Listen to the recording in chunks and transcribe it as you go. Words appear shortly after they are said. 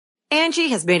Angie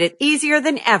has made it easier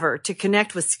than ever to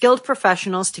connect with skilled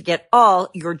professionals to get all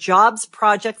your jobs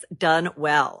projects done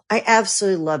well. I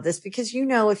absolutely love this because,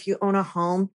 if you own a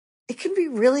home, it can be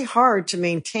really hard to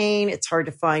maintain. It's hard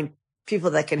to find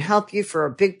people that can help you for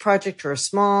a big project or a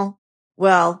small.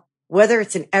 Well, whether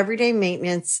it's in everyday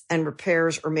maintenance and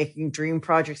repairs or making dream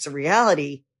projects a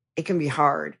reality, it can be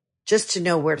hard just to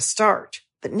know where to start.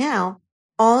 But now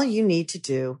all you need to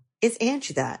do is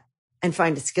Angie that and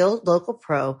find a skilled local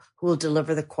pro who will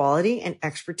deliver the quality and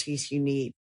expertise you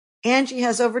need. Angie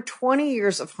has over 20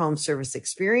 years of home service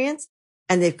experience,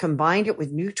 and they've combined it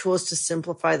with new tools to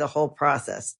simplify the whole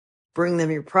process. Bring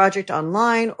them your project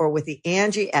online or with the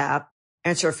Angie app,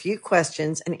 answer a few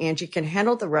questions, and Angie can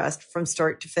handle the rest from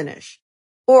start to finish.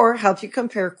 Or help you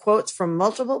compare quotes from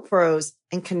multiple pros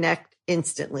and connect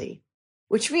instantly,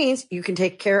 which means you can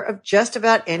take care of just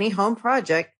about any home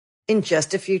project in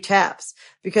just a few taps.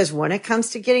 Because when it comes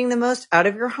to getting the most out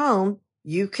of your home,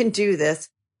 you can do this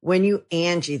when you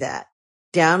Angie that.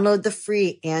 Download the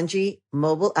free Angie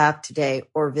mobile app today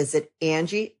or visit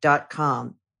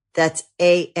Angie.com. That's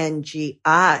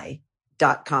ANGI.com.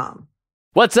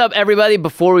 What's up, everybody?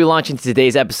 Before we launch into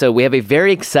today's episode, we have a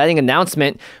very exciting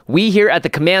announcement. We here at the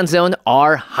Command Zone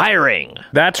are hiring.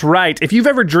 That's right. If you've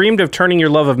ever dreamed of turning your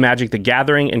love of Magic the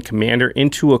Gathering and Commander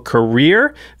into a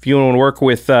career, if you want to work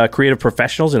with creative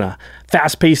professionals in a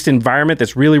fast-paced environment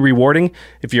that's really rewarding,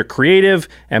 if you're creative,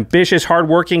 ambitious,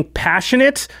 hardworking,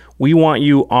 passionate, we want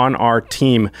you on our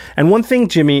team. And one thing,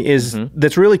 Jimmy, is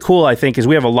that's really cool, I think, is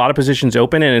we have a lot of positions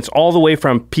open, and it's all the way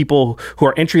from people who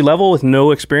are entry level with no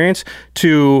experience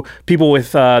to people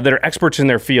with that are experts in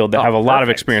their field that have a lot of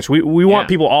experience. We want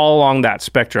people all along that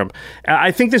spectrum.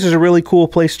 I think this is a really cool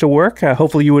place to work.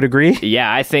 Hopefully you would agree.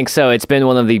 Yeah, I think so. It's been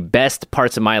one of the best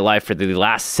parts of my life for the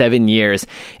last 7 years.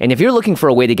 And if you're looking for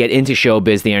a way to get into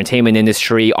showbiz, the entertainment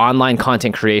industry, online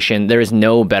content creation, there is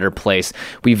no better place.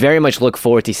 We very much look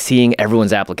forward to seeing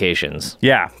everyone's applications.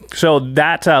 Yeah. So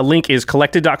that link is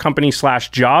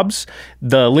collected.company/jobs.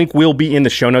 The link will be in the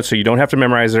show notes, so you don't have to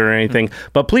memorize it or anything.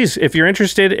 But please, if you're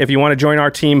interested, if you want to join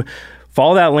our team,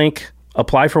 follow that link,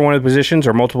 apply for one of the positions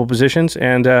or multiple positions,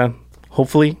 and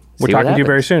hopefully we're talking to you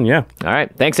very soon. Yeah. All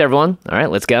right. Thanks, everyone. All right.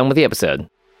 Let's get on with the episode.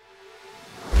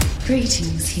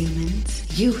 Greetings, humans.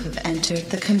 You have entered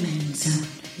the Command Zone,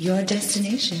 your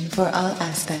destination for all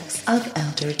aspects of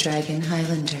Elder Dragon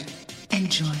Highlander.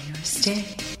 Enjoy your stay.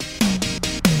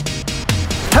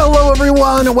 Hello,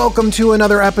 everyone, and welcome to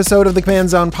another episode of the Command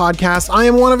Zone podcast. I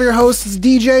am one of your hosts,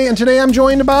 DJ, and today I'm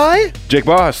joined by... Jake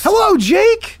Boss. Hello,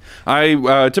 Jake!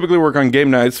 I typically work on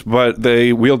game nights, but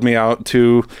they wheeled me out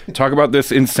to talk about this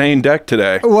insane deck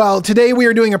today. Well, today we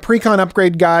are doing a Precon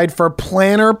upgrade guide for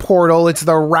Planner Portal. It's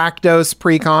the Rakdos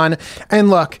Precon. And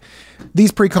look,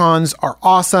 these Precons are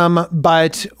awesome,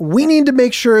 but we need to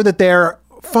make sure that they're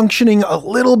functioning a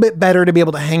little bit better to be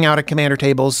able to hang out at commander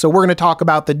tables. So we're going to talk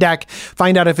about the deck,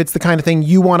 find out if it's the kind of thing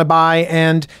you want to buy,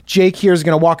 and Jake here is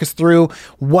going to walk us through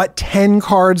what 10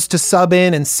 cards to sub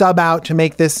in and sub out to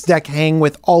make this deck hang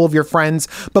with all of your friends.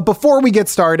 But before we get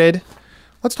started,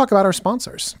 let's talk about our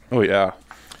sponsors. Oh, yeah.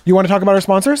 You want to talk about our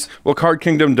sponsors? Well,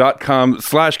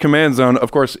 cardkingdom.com/command zone, of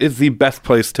course, is the best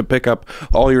place to pick up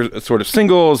all your sort of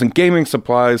singles and gaming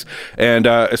supplies, and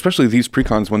especially these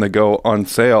precons when they go on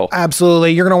sale.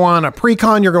 Absolutely. You're going to want a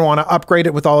precon. You're going to want to upgrade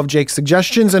it with all of Jake's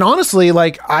suggestions. And honestly,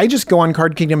 I just go on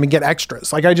Card Kingdom and get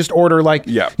extras. I just order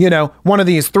one of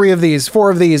these, 3 of these,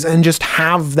 4 of these, and just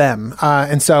have them.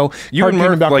 And so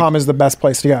cardkingdom.com is the best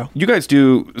place to go. You guys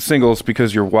do singles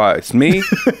because you're wise. Me,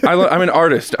 I'm an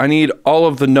artist. I need all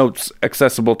of the notes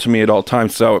accessible to me at all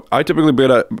times. So I typically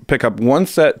pick up one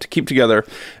set to keep together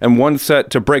and one set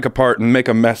to break apart and make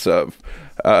a mess of.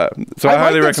 So I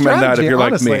highly recommend that if you're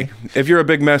honestly like me. If you're a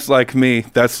big mess like me,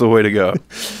 that's the way to go.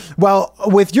 Well,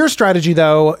 with your strategy,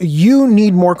 though, you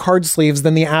need more card sleeves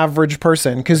than the average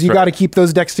person because you got to keep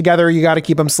those decks together. You got to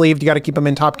keep them sleeved. You got to keep them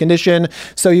in top condition.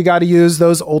 So you got to use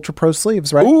those Ultra Pro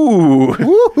sleeves, right? Ooh.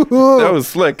 That was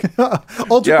slick.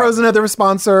 Ultra Pro is another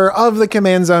sponsor of the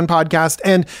Command Zone podcast.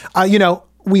 And,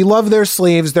 we love their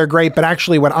sleeves. They're great. But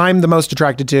actually what I'm the most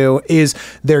attracted to is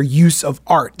their use of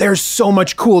art. There's so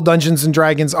much cool Dungeons and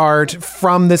Dragons art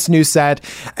from this new set.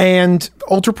 And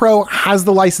Ultra Pro has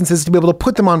the licenses to be able to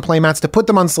put them on playmats, to put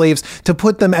them on sleeves, to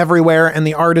put them everywhere. And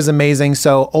the art is amazing.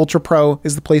 So Ultra Pro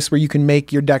is the place where you can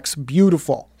make your decks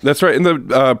beautiful. That's right. In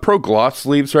the Pro Gloss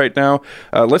sleeves right now,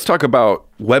 let's talk about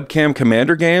webcam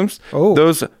commander games. Oh.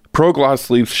 Those Pro Gloss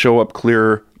sleeves show up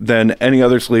clearer than any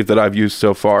other sleeve that I've used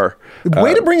so far.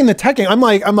 Way to bring in the teching.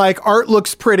 I'm like, art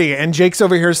looks pretty, and Jake's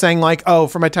over here saying like, oh,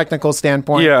 from a technical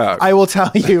standpoint, yeah, I will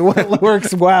tell you what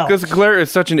works well. Because glare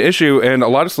is such an issue, and a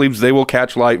lot of sleeves, they will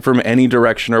catch light from any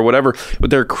direction or whatever,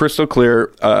 but they're crystal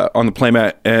clear on the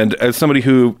playmat. And as somebody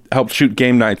who helped shoot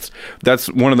game nights, that's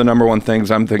one of the number one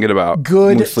things I'm thinking about.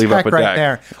 Good sleeve tech up a right deck.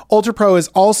 there. Ultra Pro is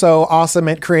also awesome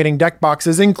at creating deck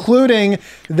boxes, including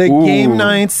the Game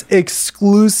Nights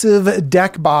exclusive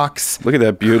deck box. Look at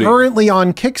that beauty. Currently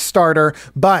on Kickstarter,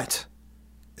 but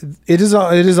it is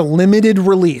a limited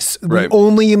release. Right. We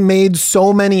only made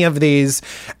so many of these,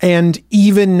 and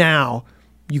even now,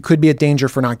 you could be at danger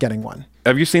for not getting one.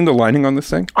 Have you seen the lining on this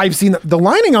thing? I've seen the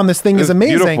lining on this thing is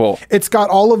amazing. Beautiful. It's got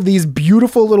all of these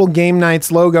beautiful little Game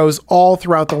Nights logos all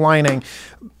throughout the lining.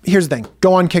 Here's the thing: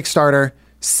 go on Kickstarter.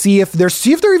 See if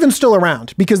they're even still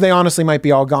around, because they honestly might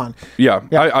be all gone. Yeah.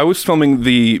 I was filming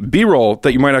the B-roll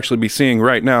that you might actually be seeing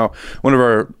right now. One of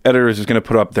our editors is going to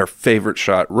put up their favorite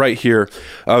shot right here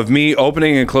of me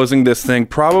opening and closing this thing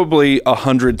probably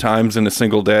 100 times in a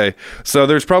single day. So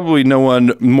there's probably no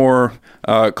one more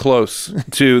close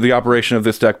to the operation of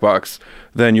this deck box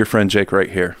than your friend Jake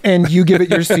right here. And you give it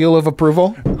your seal of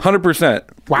approval?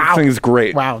 100%. Wow. This thing's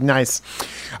great. Wow, nice.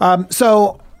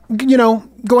 So,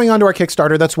 going on to our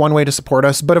Kickstarter, that's one way to support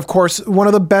us. But of course, one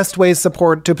of the best ways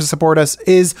to support us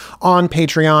is on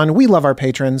Patreon. We love our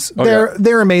patrons.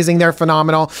 They're amazing. They're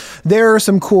phenomenal. There are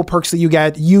some cool perks that you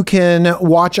get. You can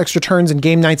watch extra turns and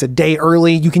game nights a day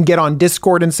early. You can get on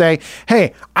Discord and say,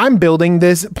 hey, I'm building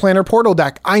this Planner Portal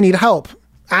deck. I need help.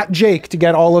 At Jake to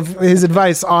get all of his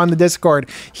advice on the Discord.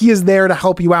 He is there to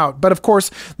help you out. But of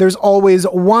course, there's always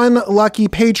one lucky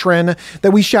patron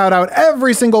that we shout out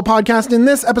every single podcast. And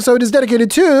this episode is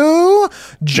dedicated to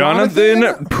Jonathan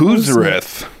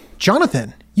Puzareth.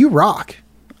 Jonathan, you rock.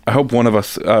 I hope one of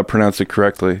us pronounced it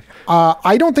correctly.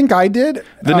 I don't think I did.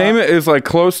 The name is like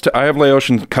close to, I have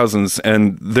Laotian cousins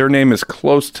and their name is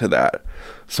close to that.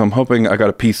 So I'm hoping I got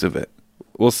a piece of it.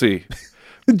 We'll see.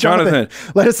 Jonathan,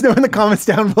 let us know in the comments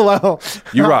down below.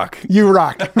 You rock. You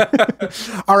rock.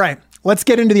 All right, let's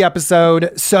get into the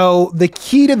episode. So the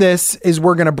key to this is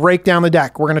we're going to break down the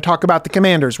deck. We're going to talk about the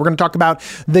commanders. We're going to talk about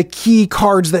the key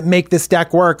cards that make this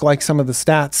deck work, like some of the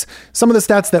stats. Some of the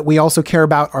stats that we also care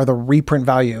about are the reprint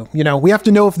value. We have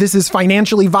to know if this is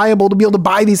financially viable to be able to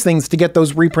buy these things, to get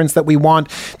those reprints that we want,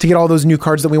 to get all those new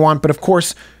cards that we want. But of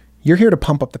course, you're here to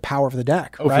pump up the power of the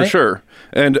deck, right? Oh, for sure.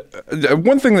 And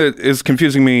one thing that is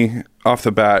confusing me off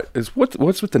the bat is what's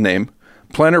with the name?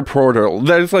 Planner Portal.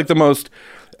 That is like the most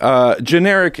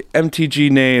generic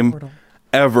MTG name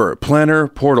ever. Planner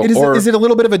Portal. Is it a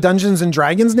little bit of a Dungeons and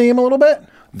Dragons name a little bit?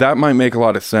 That might make a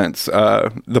lot of sense.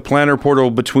 The Planner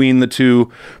Portal between the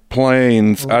two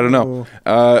planes. I don't know.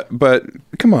 But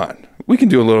come on. We can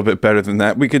do a little bit better than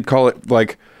that. We could call it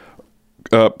like...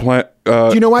 do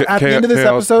you know what? At the end of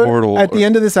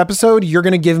this episode, you're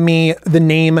going to give me the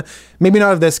name, maybe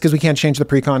not of this because we can't change the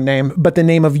Precon name, but the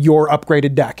name of your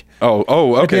upgraded deck. Oh,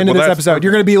 okay. At the end of this episode,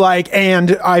 you're going to be like,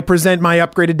 and I present my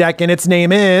upgraded deck, and its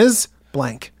name is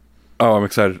blank. Oh, I'm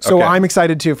excited. So okay. I'm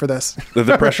excited too for this.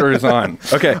 The pressure is on.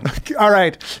 Okay. All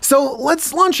right. So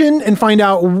let's launch in and find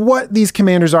out what these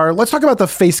commanders are. Let's talk about the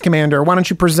face commander. Why don't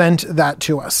you present that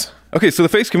to us? Okay, so the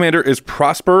face commander is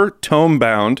Prosper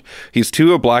Tomebound. He's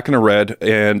 2, a black and a red,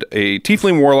 and a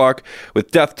tiefling warlock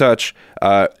with death touch.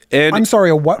 And I'm sorry,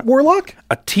 a what warlock?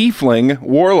 A tiefling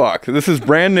warlock. This is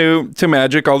brand new to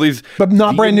Magic. All these, but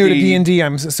not brand new to D&D.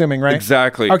 I'm assuming, right?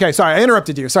 Exactly. Okay, sorry, I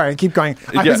interrupted you. Sorry, keep going.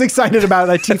 I was excited about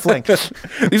a tiefling.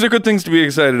 These are good things to be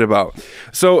excited about.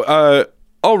 So,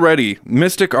 already,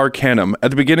 Mystic Arcanum.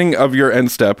 At the beginning of your end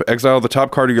step, exile the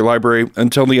top card of your library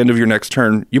until the end of your next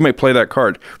turn. You may play that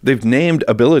card. They've named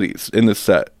abilities in this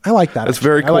set. I like that. That's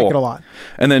very cool. I like it a lot.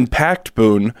 And then Pact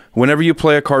Boon. Whenever you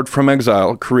play a card from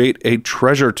exile, create a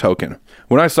treasure token.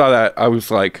 When I saw that, I was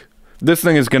like, this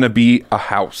thing is going to be a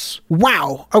house.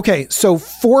 Wow. Okay, so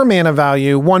 4 mana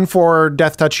value, 1 for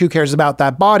death touch. Who cares about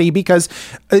that body? Because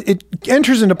it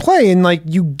enters into play and like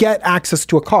you get access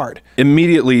to a card.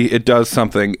 Immediately, it does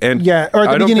something. And yeah, or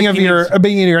at the beginning of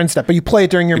your end step. But you play it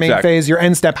during your main phase. Your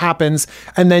end step happens,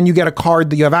 and then you get a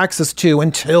card that you have access to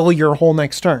until your whole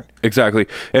next turn. Exactly.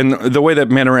 And the way that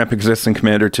mana ramp exists in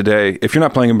Commander today, if you're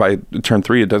not playing him by turn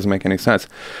 3, it doesn't make any sense.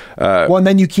 Well, and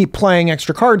then you keep playing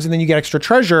extra cards, and then you get extra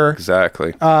treasure.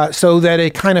 Exactly. So that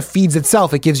it kind of feeds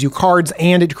itself. It gives you cards,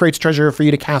 and it creates treasure for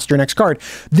you to cast your next card.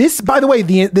 This, by the way,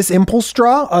 this impulse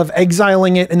draw of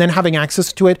exiling it and then having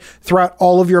access to it throughout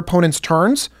all of your opponent's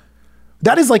turns,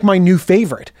 That is like my new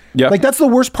favorite. Yeah. Like that's the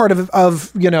worst part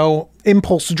of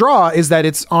impulse draw is that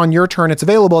it's on your turn, it's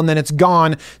available, and then it's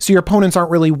gone. So your opponents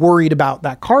aren't really worried about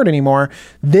that card anymore.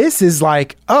 This is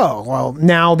like, oh, well,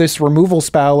 now this removal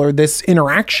spell or this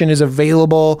interaction is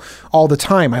available all the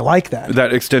time. I like that.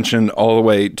 That extension all the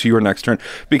way to your next turn.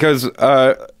 Because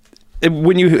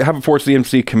when you have a Force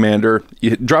DMC commander,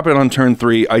 you drop it on turn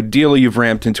 3. Ideally, you've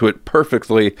ramped into it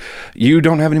perfectly. You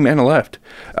don't have any mana left.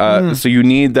 So you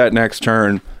need that next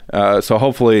turn. So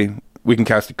hopefully we can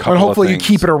cast a couple and hopefully of you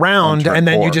keep it around and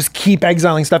then 4. you just keep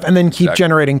exiling stuff and then keep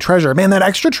generating treasure. Man, that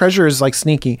extra treasure is like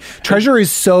sneaky. Treasure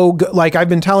is so good. Like I've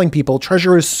been telling people,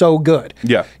 treasure is so good.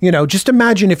 Yeah. Just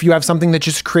imagine if you have something that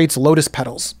just creates lotus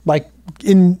petals. Like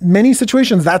in many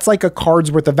situations, that's like a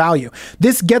card's worth of value.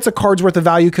 This gets a card's worth of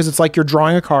value because it's like you're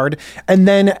drawing a card, and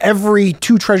then every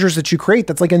 2 treasures that you create,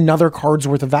 that's like another card's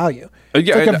worth of value. It's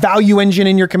like a value engine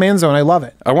in your command zone. I love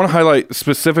it. I want to highlight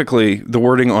specifically the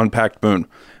wording on Pact Boon.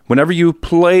 Whenever you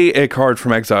play a card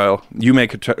from exile, you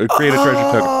make create a treasure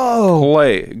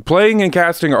token. Playing and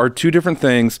casting are 2 different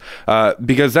things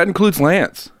because that includes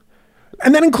lands.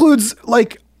 And that includes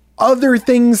like other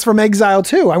things from exile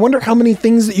too. I wonder how many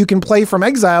things that you can play from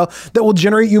exile that will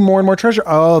generate you more and more treasure.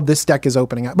 Oh, this deck is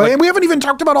opening up. But we haven't even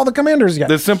talked about all the commanders yet.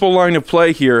 The simple line of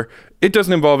play here, it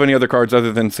doesn't involve any other cards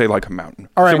other than, say, like a mountain.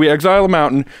 All right. So we exile a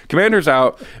mountain, commander's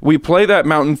out, we play that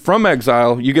mountain from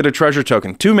exile, you get a treasure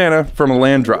token, 2 mana from a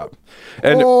land drop.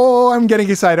 And I'm getting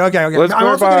excited. Okay. I'm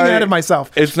also getting ahead of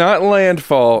myself. It's not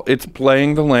landfall, it's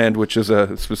playing the land, which is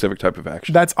a specific type of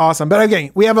action. That's awesome. But again,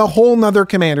 we have a whole nother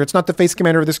commander. It's not the face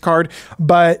commander of this card,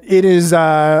 but it is...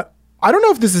 I don't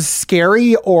know if this is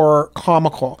scary or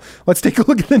comical. Let's take a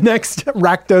look at the next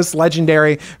Rakdos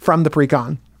legendary from the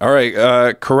Precon. All right,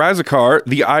 Karazakar,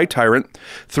 the Eye Tyrant,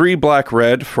 3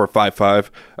 black-red for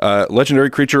 5/5. Legendary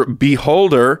creature,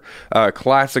 Beholder,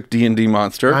 classic D&D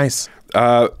monster. Nice.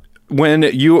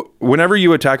 Whenever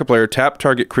you attack a player, tap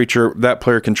target creature that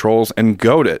player controls and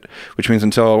goad it, which means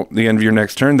until the end of your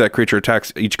next turn, that creature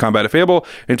attacks each combat if able,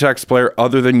 and attacks player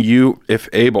other than you if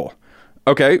able.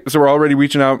 Okay, so we're already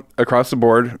reaching out across the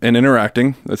board and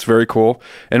interacting. That's very cool.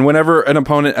 And whenever an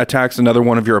opponent attacks another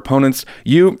one of your opponents,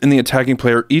 you and the attacking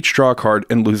player each draw a card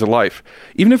and lose a life.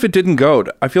 Even if it didn't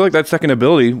goad, I feel like that second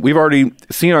ability we've already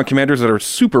seen on commanders that are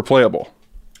super playable.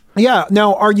 Yeah.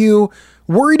 Now, are you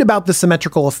worried about the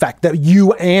symmetrical effect that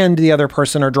you and the other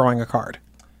person are drawing a card?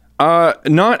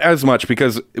 Not as much,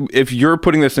 because if you're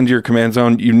putting this into your command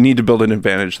zone, you need to build an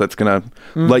advantage that's going to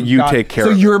let you take care of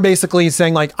it. So you're basically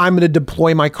saying, like, I'm going to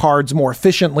deploy my cards more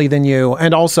efficiently than you.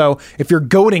 And also, if you're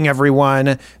goading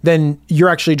everyone, then you're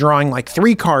actually drawing like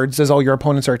 3 cards as all your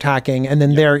opponents are attacking, and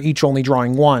then they're each only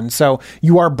drawing 1. So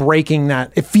you are breaking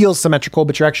that. It feels symmetrical,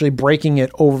 but you're actually breaking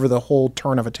it over the whole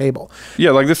turn of a table.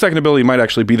 Yeah, like the second ability might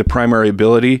actually be the primary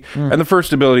ability, and the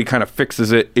first ability kind of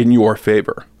fixes it in your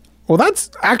favor. Well,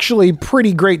 that's actually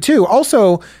pretty great too.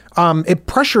 Also, it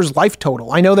pressures life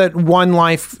total. I know that 1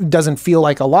 life doesn't feel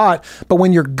like a lot, but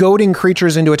when you're goading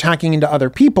creatures into attacking into other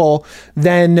people,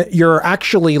 then you're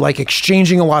actually like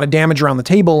exchanging a lot of damage around the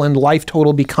table, and life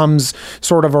total becomes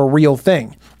sort of a real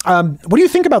thing. What do you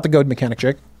think about the goad mechanic,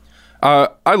 Jake?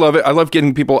 I love it. I love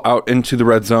getting people out into the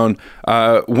red zone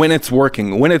when it's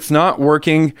working. When it's not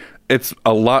working, it's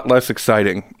a lot less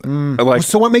exciting.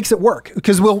 So what makes it work?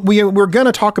 Because we're going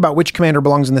to talk about which commander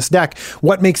belongs in this deck.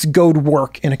 What makes goad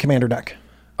work in a commander deck?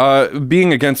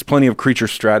 Being against plenty of creature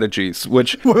strategies,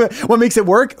 which... What makes it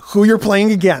work? Who you're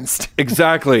playing against.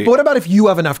 Exactly. But what about if you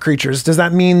have enough creatures? Does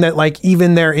that mean that like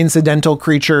even their incidental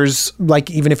creatures, like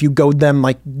even if you goad them,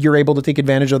 like you're able to take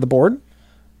advantage of the board?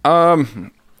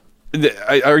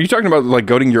 Are you talking about like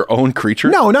goading your own creature?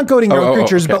 No, not goading your own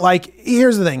creatures, okay. but like,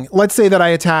 here's the thing. Let's say that I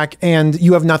attack and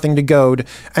you have nothing to goad,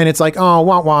 and it's like, oh,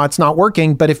 wah, it's not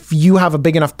working. But if you have a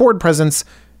big enough board presence,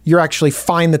 you're actually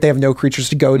fine that they have no creatures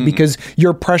to goad because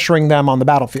you're pressuring them on the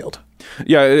battlefield.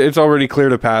 Yeah, it's already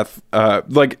cleared a path.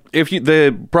 Like,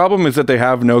 the problem is that they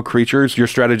have no creatures, your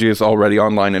strategy is already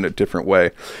online in a different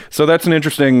way. So that's an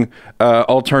interesting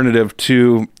alternative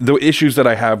to the issues that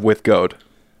I have with goad.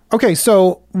 Okay,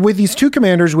 so with these 2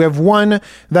 commanders, we have one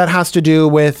that has to do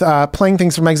with playing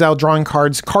things from exile, drawing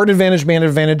cards. Card advantage, mana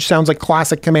advantage, sounds like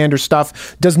classic commander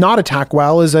stuff. Does not attack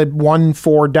well, is a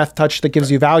 1/4 death touch that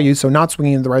gives you value, so not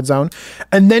swinging in the red zone.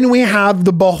 And then we have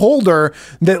the Beholder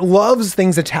that loves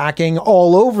things attacking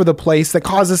all over the place, that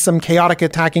causes some chaotic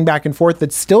attacking back and forth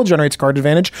that still generates card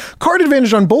advantage. Card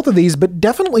advantage on both of these, but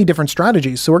definitely different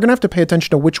strategies. So we're going to have to pay attention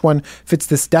to which one fits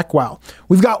this deck well.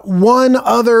 We've got one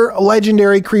other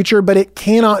legendary creature, but it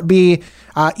cannot be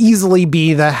easily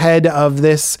be the head of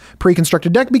this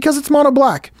pre-constructed deck because it's mono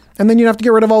black. and then you'd have to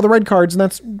get rid of all the red cards, and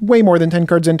that's way more than 10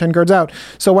 cards in, 10 cards out.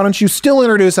 So why don't you still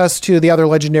introduce us to the other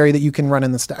legendary that you can run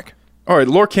in this deck? All right,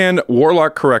 Lorcan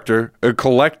Warlock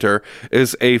Collector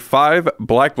is a 5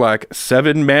 black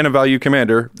 7 mana value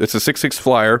commander. It's a 6/6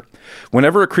 flyer.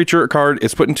 Whenever a creature card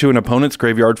is put into an opponent's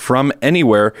graveyard from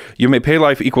anywhere, you may pay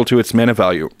life equal to its mana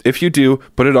value. If you do,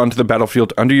 put it onto the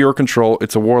battlefield under your control.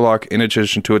 It's a warlock in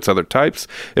addition to its other types.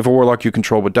 If a warlock you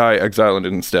control would die, exile it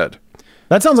instead.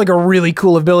 That sounds like a really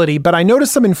cool ability, but I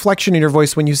noticed some inflection in your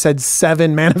voice when you said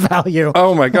 7 mana value.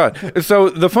 Oh my god. So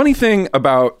the funny thing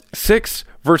about 6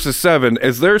 versus 7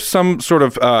 is there's some sort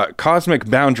of cosmic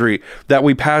boundary that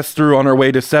we pass through on our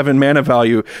way to 7 mana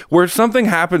value where something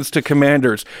happens to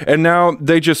commanders and now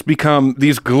they just become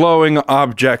these glowing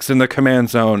objects in the command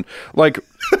zone. Like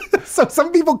So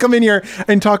some people come in here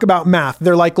and talk about math.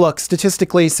 They're like, look,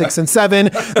 statistically 6 and 7,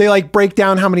 they like break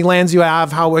down how many lands you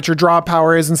have, what your draw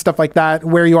power is and stuff like that,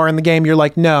 where you are in the game. You're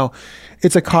like, no,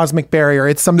 it's a cosmic barrier.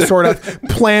 It's some sort of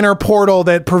planar portal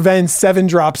that prevents 7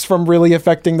 drops from really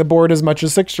affecting the board as much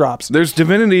as 6 drops. There's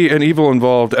divinity and evil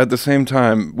involved at the same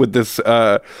time with this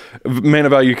mana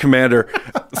value commander.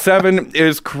 7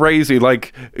 is crazy.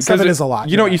 Like 7 is a lot.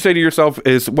 You know what you say to yourself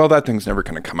is, well, that thing's never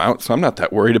going to come out, so I'm not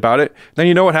that worried about it. Then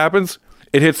you know what happens?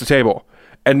 It hits the table.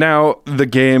 And now the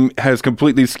game has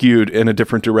completely skewed in a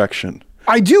different direction.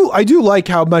 I do like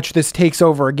how much this takes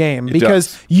over a game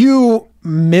because you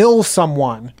mill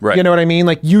someone, right? You know what I mean?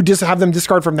 Like you just have them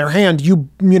discard from their hand, you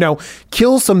know,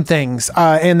 kill some things,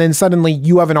 and then suddenly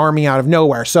you have an army out of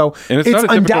nowhere. So it's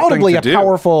undoubtedly a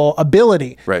powerful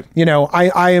ability, right? You know,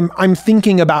 I'm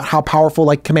thinking about how powerful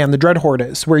like Command the Dreadhorde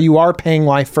is, where you are paying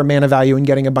life for mana value and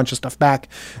getting a bunch of stuff back.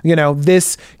 You know,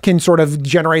 this can sort of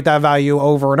generate that value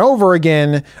over and over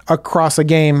again across a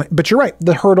game. But you're right,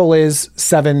 the hurdle is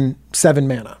 7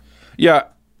 mana. Yeah.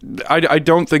 I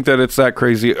don't think that it's that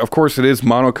crazy. Of course, it is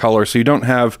monocolor, so you don't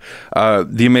have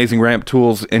the amazing ramp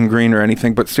tools in green or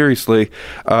anything. But seriously,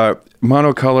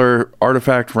 monocolor,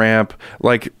 artifact ramp,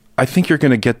 like, I think you're going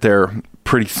to get there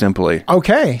pretty simply.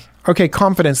 Okay,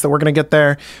 confidence that we're going to get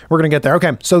there.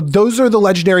 Okay, so those are the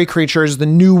legendary creatures, the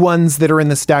new ones that are in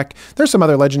this deck. There's some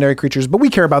other legendary creatures, but we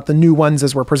care about the new ones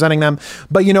as we're presenting them.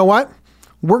 But you know what?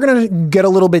 We're going to get a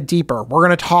little bit deeper. We're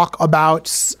going to talk about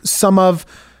some of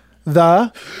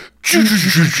the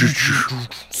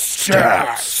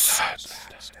stats.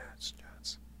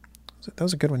 That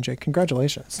was a good one, Jake.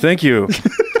 Congratulations. Thank you.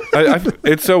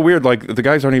 It's so weird. Like, the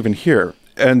guys aren't even here,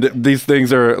 and these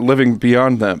things are living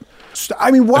beyond them.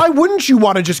 I mean, why wouldn't you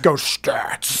want to just go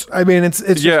stats? I mean, it's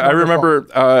yeah. I remember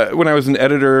when I was an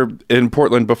editor in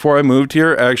Portland before I moved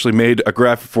here, I actually made a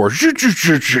graphic for stats.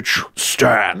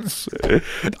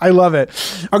 I love it.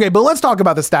 Okay, but let's talk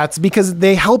about the stats because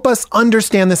they help us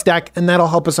understand this deck, and that'll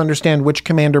help us understand which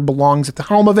commander belongs at the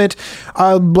helm of it.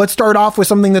 Let's start off with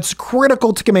something that's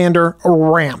critical to commander: a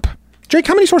ramp. Jake,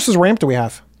 how many sources of ramp do we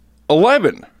have?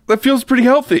 11. That feels pretty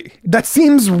healthy. That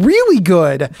seems really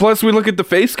good. Plus, we look at the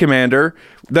face commander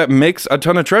that makes a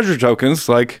ton of treasure tokens.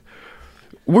 Like,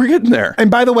 we're getting there. And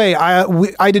by the way,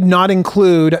 I did not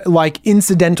include like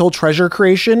incidental treasure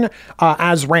creation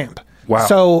as ramp. Wow.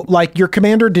 So like your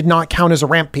commander did not count as a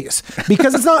ramp piece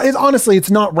because honestly,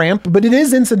 it's not ramp, but it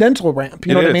is incidental ramp.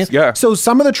 You know what I mean? Yeah. So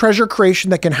some of the treasure creation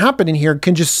that can happen in here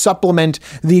can just supplement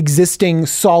the existing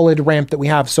solid ramp that we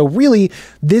have. So really,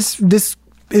 this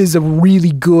is a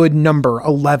really good number.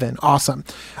 11. Awesome.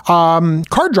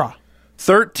 Card draw.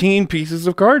 13 pieces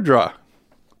of card draw.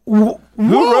 Whoa.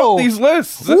 Who wrote these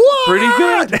lists? That's pretty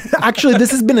good. Actually,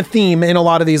 this has been a theme in a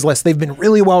lot of these lists. They've been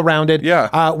really well rounded.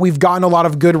 Yeah. We've gotten a lot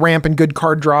of good ramp and good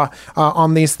card draw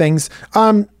on these things.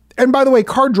 And by the way,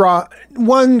 card draw,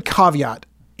 one caveat.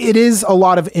 It is a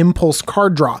lot of impulse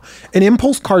card draw. An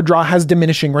impulse card draw has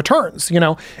diminishing returns. You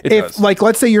know, if like,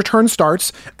 let's say your turn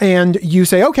starts and you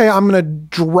say, okay, I'm going to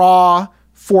draw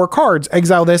 4 cards,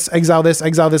 exile this, exile this,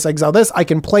 exile this, exile this. I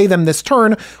can play them this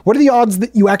turn. What are the odds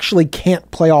that you actually can't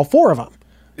play all 4 of them?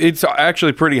 It's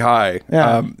actually pretty high.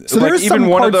 Yeah. So like there's even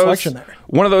some card selection there.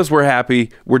 One of those, we're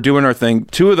happy. We're doing our thing.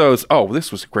 2 of those, oh,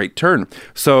 this was a great turn.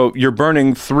 So you're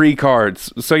burning 3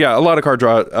 cards. So yeah, a lot of card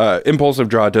draw. Impulsive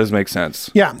draw does make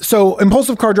sense. Yeah. So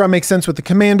impulsive card draw makes sense with the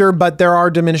commander, but there are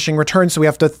diminishing returns. So we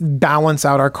have to balance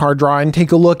out our card draw and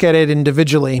take a look at it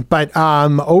individually. But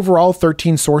overall,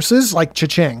 13 sources, like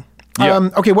cha-ching. Yeah.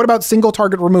 Okay, what about single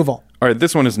target removal? All right,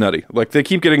 this one is nutty. Like, they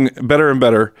keep getting better and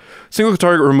better. Single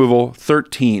target removal,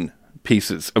 13.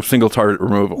 pieces of single target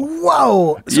removal.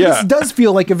 Whoa. So this does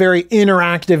feel like a very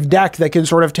interactive deck that can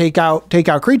sort of take out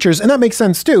creatures. And that makes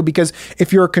sense too, because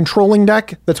if you're a controlling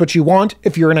deck, that's what you want.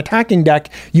 If you're an attacking deck,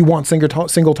 you want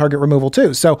single target removal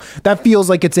too. So that feels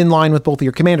like it's in line with both of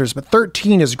your commanders, but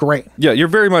 13 is great. Yeah, you're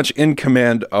very much in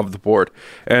command of the board.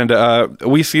 And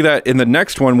we see that in the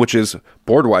next one, which is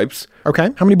board wipes. Okay.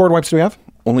 How many board wipes do we have?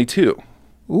 Only 2.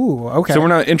 Ooh, okay. So we're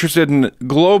not interested in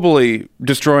globally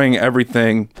destroying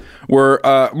everything. We're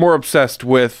more obsessed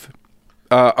with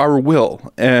our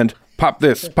will and pop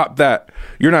this, pop that.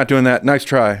 You're not doing that. Nice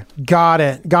try. Got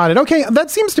it. Okay,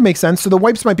 that seems to make sense. So the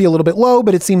wipes might be a little bit low,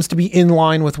 but it seems to be in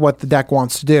line with what the deck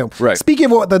wants to do. Right. Speaking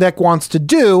of what the deck wants to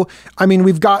do, I mean,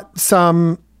 we got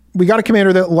a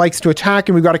commander that likes to attack,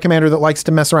 and we've got a commander that likes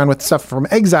to mess around with stuff from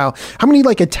exile. How many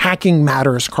attacking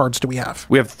matters cards do we have?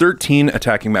 We have 13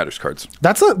 attacking matters cards.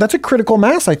 That's a critical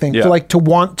mass, I think, to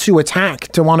want to attack,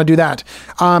 to want to do that.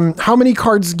 How many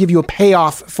cards give you a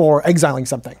payoff for exiling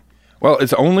something? Well,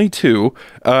 it's only 2,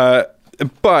 but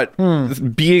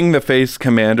being the face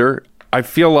commander, I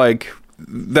feel like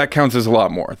that counts as a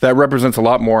lot more. That represents a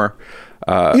lot more.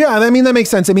 Yeah, I mean, that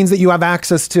makes sense. It means that you have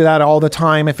access to that all the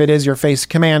time if it is your face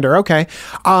commander. Okay.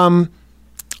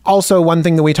 Also, one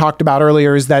thing that we talked about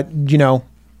earlier is that, do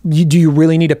you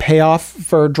really need a payoff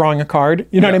for drawing a card?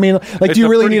 You know what I mean? Do you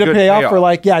really need a payoff for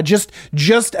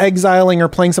just exiling or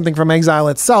playing something from exile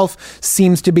itself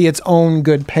seems to be its own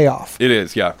good payoff. It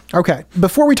is, yeah. Okay.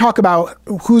 Before we talk about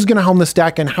who's going to home this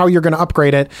deck and how you're going to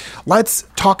upgrade it, let's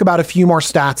talk about a few more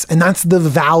stats, and that's the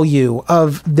value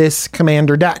of this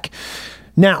commander deck.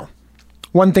 Now,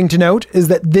 one thing to note is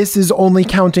that this is only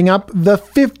counting up the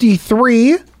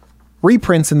 53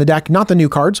 reprints in the deck, not the new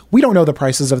cards. We don't know the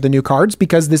prices of the new cards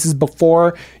because this is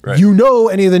before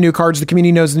any of the new cards. The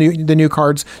community knows the new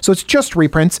cards. So it's just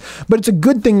reprints. But it's a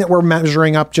good thing that we're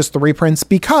measuring up just the reprints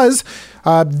because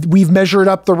we've measured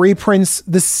up the reprints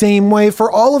the same way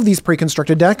for all of these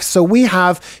pre-constructed decks. So we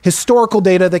have historical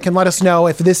data that can let us know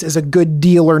if this is a good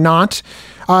deal or not.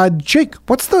 Jake,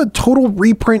 what's the total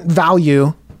reprint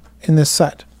value in this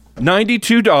set?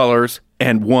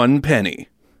 $92.01.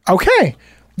 Okay.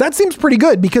 That seems pretty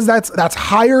good because that's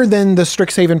higher than the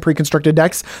Strixhaven pre-constructed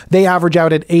decks. They average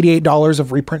out at $88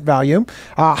 of reprint value,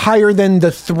 higher than the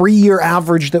 3-year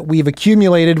average that we've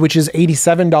accumulated, which is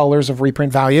 $87 of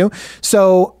reprint value.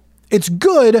 So it's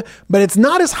good, but it's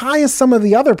not as high as some of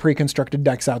the other pre-constructed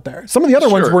decks out there. Some of the other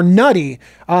ones were nutty.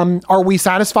 Are we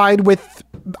satisfied with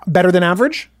better than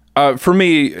average? For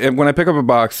me, when I pick up a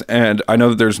box and I know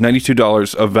that there's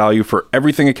 $92 of value for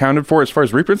everything accounted for as far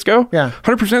as reprints go,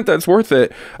 100% that's worth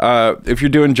it if you're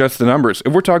doing just the numbers.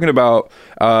 If we're talking about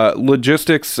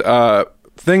logistics,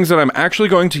 things that I'm actually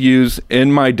going to use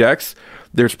in my decks,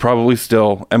 there's probably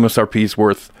still MSRP's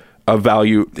worth of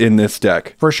value in this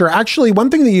deck. For sure. Actually, one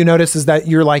thing that you notice is that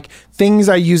you're like, things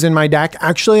I use in my deck,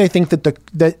 actually, I think that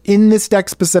that in this deck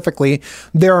specifically,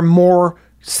 there are more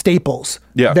staples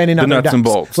than in other decks. The nuts and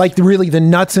bolts. Like really the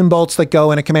nuts and bolts that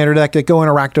go in a commander deck, that go in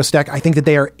a Rakdos deck. I think that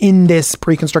they are in this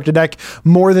pre-constructed deck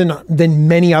more than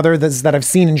many others that I've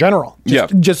seen in general.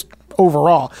 Just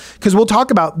overall. Because we'll talk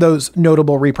about those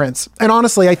notable reprints. And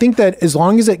honestly, I think that as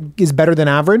long as it is better than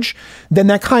average, then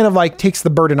that kind of takes the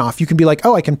burden off. You can be like,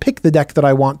 oh, I can pick the deck that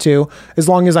I want to, as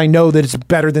long as I know that it's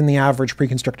better than the average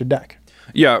pre-constructed deck.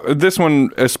 Yeah, this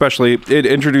one especially, it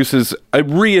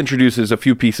reintroduces a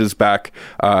few pieces back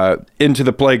into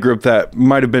the play group that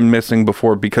might have been missing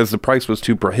before because the price was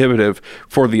too prohibitive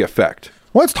for the effect.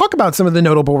 Well, let's talk about some of the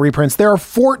notable reprints. There are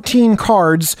 14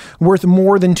 cards worth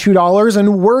more than $2,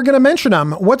 and we're going to mention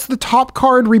them. What's the top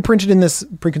card reprinted in this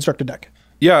pre-constructed deck?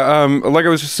 Yeah, like I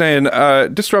was just saying,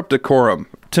 Disrupt Decorum.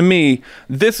 To me,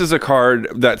 this is a card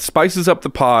that spices up the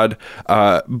pod,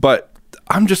 but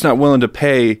I'm just not willing to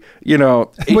pay,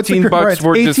 $18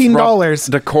 for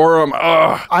 $18. Decorum.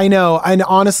 Ugh. I know. And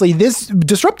honestly, this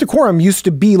Disrupt Decorum used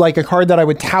to be like a card that I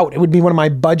would tout. It would be one of my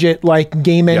budget,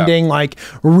 game ending,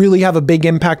 really have a big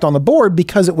impact on the board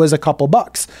because it was a couple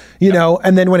bucks, you know,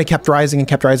 and then when it kept rising and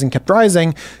kept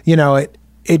rising,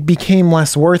 it became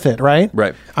less worth it, right?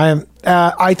 Right.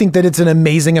 I think that it's an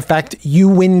amazing effect. You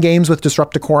win games with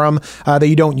Disrupt Decorum that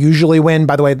you don't usually win.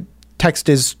 By the way, text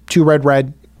is 2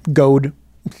 red, goad.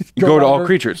 go to all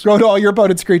creatures. Go to all your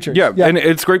opponent's creatures. Yeah, and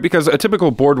it's great because a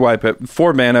typical board wipe at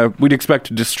 4 mana, we'd expect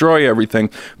to destroy everything.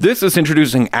 This is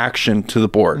introducing action to the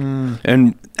board.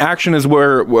 And action is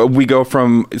where we go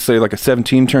from, say, like a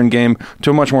 17-turn game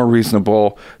to a much more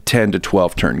reasonable 10 to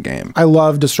 12-turn game. I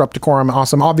love Disrupt Decorum.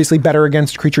 Awesome. Obviously better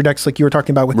against creature decks like you were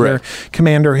talking about with your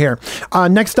commander here.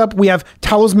 Next up, we have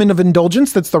Talisman of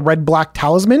Indulgence. That's the red-black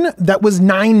talisman. That was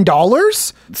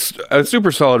 $9. It's a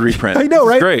super solid reprint. I know,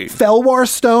 right? Great. Felwar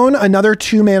Stone, another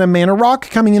 2-mana mana rock,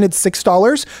 coming in at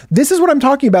 $6. This is what I'm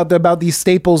talking about these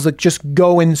staples that just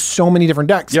go in so many different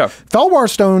decks. Yeah. Felwar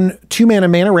Stone, 2-mana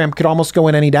mana ramp could almost go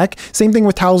in any deck. Same thing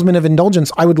with Talisman of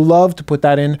Indulgence. I would love to put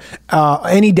that in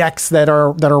any decks that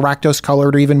are Rakdos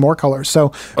colored or even more colors.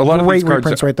 So a lot of great these cards,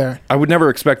 reprints right there. I would never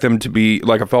expect them to be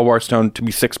like a Felwar Stone to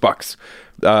be $6.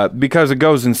 Because it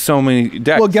goes in so many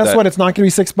decks. Well, guess what? It's not going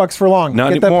to be $6 for long.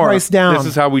 Not Get anymore. that price down. This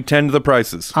is how we tend the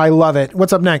prices. I love it.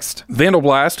 What's up next? Vandal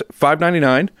Blast,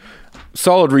 $5.99.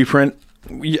 Solid reprint.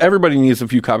 Everybody needs a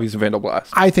few copies of Vandal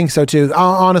Blast. I think so too.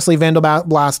 Honestly, Vandal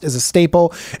Blast is a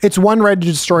staple. It's 1 red to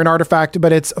destroy an artifact,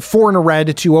 but it's 4 and a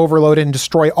red to overload it and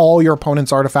destroy all your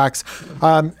opponent's artifacts.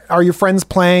 Are your friends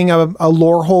playing a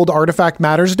Lorehold Artifact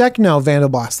Matters deck? No, Vandal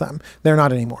Blast them. They're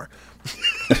not anymore.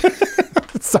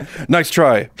 Nice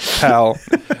try, pal.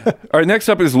 All right, next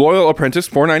up is Loyal Apprentice,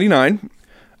 $4.99.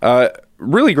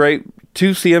 Really great.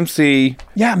 2 CMC.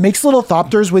 Yeah, makes little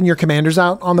Thopters when your commander's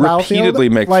out on the battlefield. Repeatedly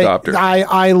makes Thopters.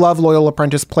 I love Loyal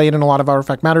Apprentice, played in a lot of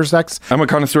Artifact Matters decks. I'm a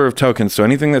connoisseur of tokens, so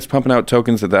anything that's pumping out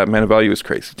tokens at that mana value is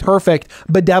crazy. Perfect.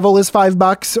 Bedevil is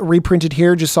 $5, reprinted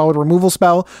here, just solid removal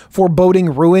spell.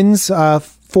 Foreboding Ruins,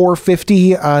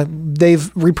 $4.50.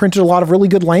 They've reprinted a lot of really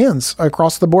good lands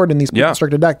across the board in these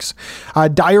constructed decks.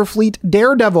 Direfleet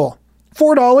Daredevil,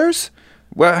 $4.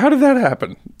 Well, how did that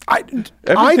happen?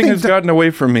 Everything has gotten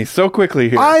away from me so quickly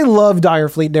here. I love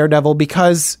Direfleet Daredevil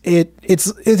because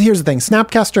it's here's the thing.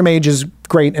 Snapcaster Mage is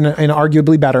great and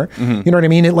arguably better. You know what I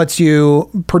mean? It lets you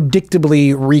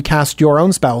predictably recast your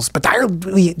own spells. But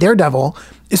Direfleet Daredevil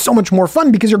is so much more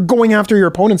fun because you're going after your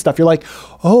opponent's stuff. You're like,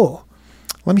 oh,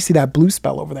 let me see that blue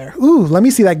spell over there. Ooh, let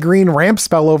me see that green ramp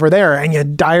spell over there. And you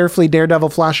Direfleet Daredevil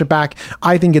flash it back.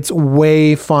 I think it's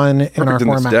way fun in our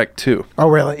format. This deck too. Oh,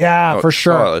 really? Yeah, for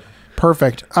sure. Solid.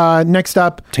 Perfect. Next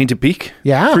up. Tainted Peak.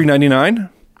 Yeah. $3.99.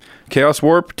 Chaos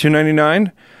Warp,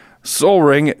 $2.99. Soul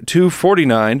Ring,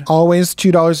 $2.49. Always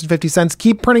 $2.50.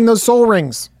 Keep printing those Soul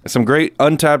Rings. Some great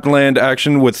untapped land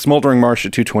action with Smoldering Marsh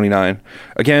at $2.29.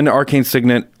 Again, Arcane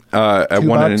Signet at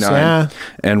 $1.99,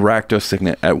 and Rakdos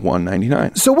Signet at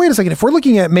 $1.99. So wait a second. If we're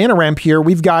looking at mana ramp here,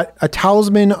 we've got a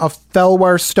Talisman, a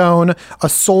Felwar Stone, a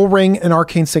Soul Ring, an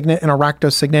Arcane Signet, and a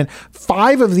Rakdos Signet.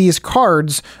 5 of these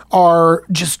cards are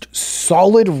just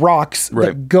solid rocks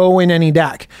that go in any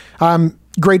deck.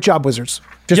 Great job, Wizards.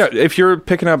 If you're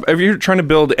trying to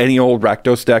build any old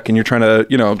Rakdos deck and you're trying to,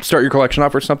 start your collection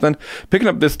off or something, picking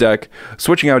up this deck,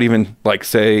 switching out even like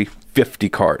say 50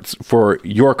 cards for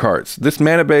your cards. This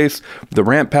mana base, the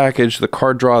ramp package, the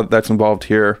card draw that's involved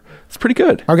here, it's pretty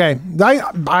good. Okay,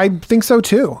 I think so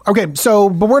too. Okay,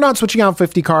 but we're not switching out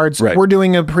 50 cards. Right. We're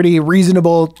doing a pretty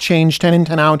reasonable change, 10 in,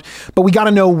 10 out, but we got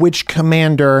to know which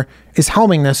commander is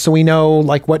helming this so we know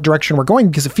like what direction we're going,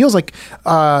 because it feels like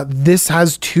this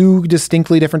has 2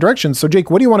 distinctly different directions. So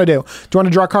Jake, what do you want to do? Do you want to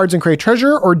draw cards and create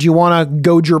treasure, or do you want to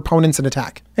goad your opponents and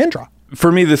attack and draw? For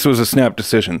me, this was a snap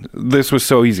decision. This was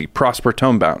so easy. Prosper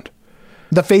Tomebound.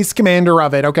 The face commander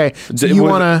of it. Okay. So you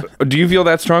want to... Do you feel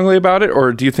that strongly about it,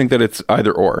 or do you think that it's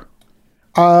either or?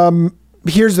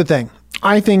 Here's the thing.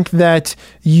 I think that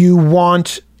you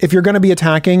want... If you're going to be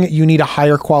attacking, you need a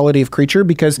higher quality of creature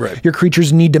because your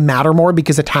creatures need to matter more,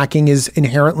 because attacking is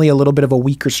inherently a little bit of a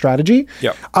weaker strategy.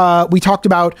 Yeah. We talked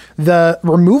about the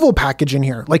removal package in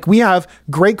here. Like we have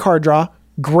great card draw,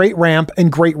 great ramp, and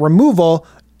great removal.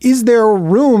 Is there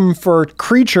room for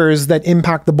creatures that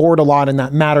impact the board a lot and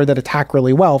that matter, that attack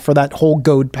really well, for that whole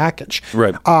goad package?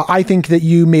 Right. I think that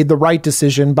you made the right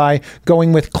decision by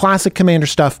going with classic commander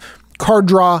stuff, card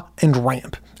draw, and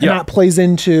ramp. And that plays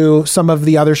into some of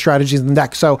the other strategies in the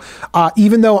deck. So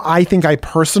even though I think I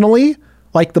personally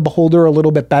like the Beholder a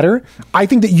little bit better, I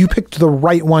think that you picked the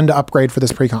right one to upgrade for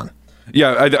this Precon.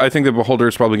 Yeah, I think the Beholder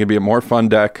is probably going to be a more fun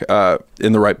deck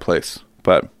in the right place.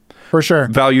 But for sure.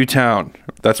 Value Town.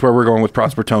 That's where we're going with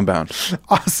Prosper Tomebound.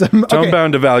 Awesome.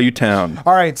 Tomebound to Value Town.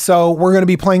 All right, so we're going to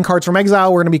be playing cards from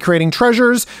Exile. We're going to be creating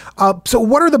treasures. So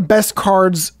what are the best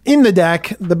cards in the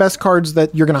deck, the best cards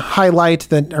that you're going to highlight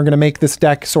that are going to make this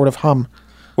deck sort of hum?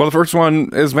 Well, the first one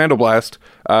is Vandal Blast.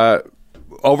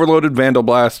 Overloaded Vandal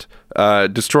Blast.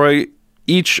 Destroy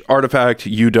each artifact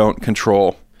you don't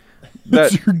control.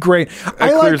 That Great.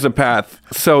 It clears a path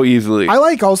so easily. I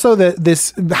like also that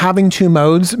this having two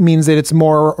modes means that it's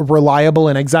more reliable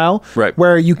in Exile, right?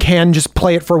 Where you can just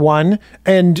play it for one,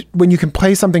 and when you can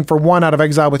play something for one out of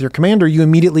Exile with your commander, you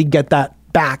immediately get that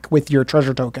back with your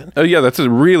treasure token. Oh yeah, that's a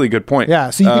really good point. Yeah,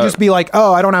 so you can just be like,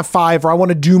 oh, I don't have 5, or I want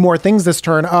to do more things this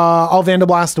turn. I'll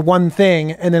Vandablast one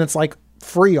thing, and then it's like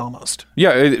free almost.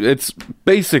 Yeah, it's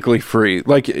basically free.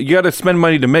 Like, you got to spend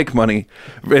money to make money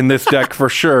in this deck for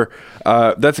sure.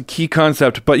 That's a key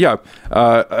concept. But yeah,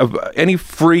 any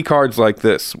free cards like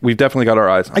this, we've definitely got our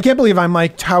eyes on. I can't believe I'm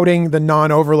like touting the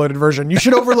non-overloaded version. You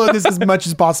should overload this as much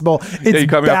as possible. It's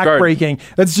back-breaking.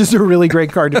 That's just a really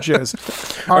great card to choose.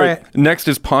 All right. Next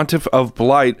is Pontiff of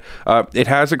Blight. It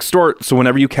has Extort, so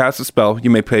whenever you cast a spell, you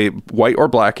may pay white or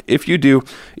black. If you do,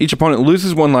 each opponent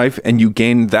loses 1 life, and you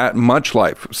gain that much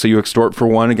life. So you extort for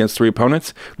 1 against 3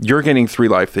 opponents. You're getting 3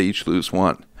 life. They each lose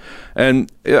 1.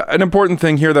 And an important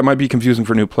thing here that might be confusing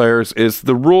for new players is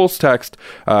the rules text,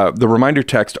 the reminder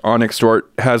text on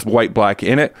Extort has white-black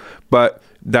in it, but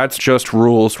that's just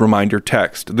rules reminder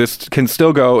text. This can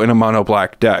still go in a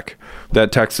mono-black deck.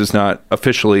 That text is not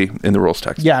officially in the rules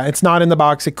text. Yeah, it's not in the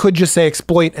box. It could just say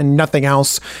exploit and nothing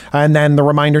else. And then the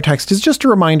reminder text is just a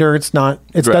reminder. It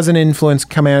doesn't influence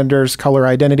commander's color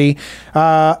identity.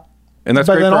 And that's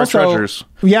great for our treasures.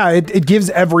 Yeah, it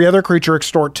gives every other creature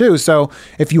extort too. So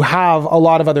if you have a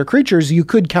lot of other creatures, you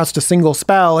could cast a single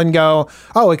spell and go,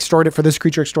 oh, extort it for this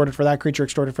creature, extort it for that creature,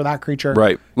 extort it for that creature.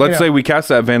 Right. Let's say we cast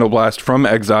that Vandal Blast from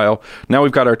Exile. Now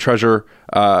we've got our treasure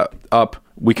up.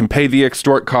 We can pay the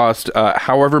extort cost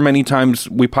however many times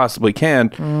we possibly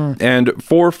can. And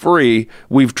for free,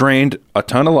 we've drained a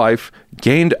ton of life,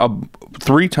 gained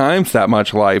 3 times that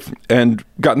much life, and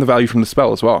gotten the value from the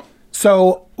spell as well.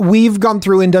 So we've gone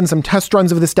through and done some test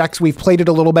runs of this deck. So we've played it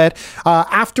a little bit.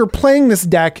 After playing this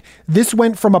deck, this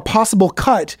went from a possible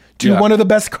cut to one of the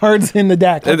best cards in the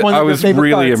deck. Like I was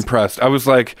really impressed. I was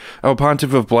like, oh,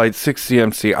 Pontiff of Blight, 6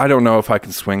 CMC. I don't know if I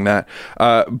can swing that.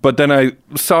 But then I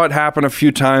saw it happen a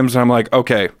few times, and I'm like,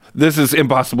 okay, this is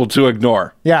impossible to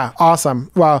ignore. Yeah, awesome.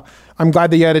 Well, I'm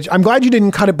glad that you had it. I'm glad you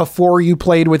didn't cut it before you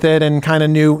played with it and kind of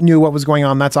knew what was going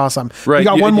on. That's awesome. Right. You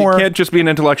got one more. It can't just be an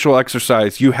intellectual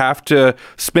exercise. You have to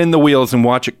spin the wheels and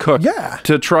watch it cook. Yeah.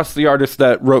 To trust the artist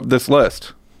that wrote this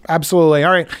list. Absolutely.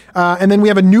 All right. And then we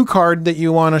have a new card that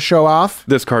you want to show off.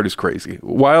 This card is crazy.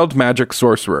 Wild Magic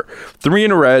Sorcerer. 3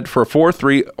 in a red for a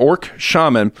 4/3 Orc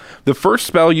Shaman. The first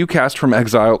spell you cast from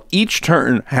Exile each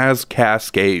turn has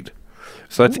Cascade.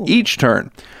 So that's each turn.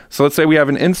 So let's say we have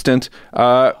an instant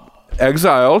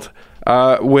exiled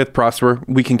with Prosper.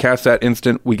 We can cast that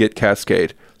instant. We get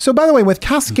Cascade. So by the way, with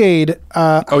Cascade...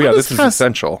 this is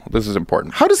essential. This is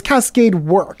important. How does Cascade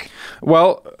work?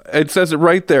 Well, it says it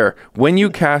right there. When you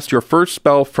cast your first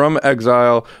spell from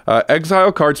Exile,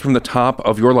 exile cards from the top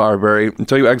of your library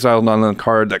until you exile another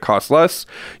card that costs less.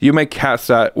 You may cast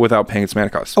that without paying its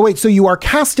mana cost. Oh, wait. So you are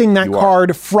casting that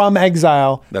card from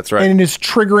Exile. That's right. And it is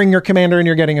triggering your commander and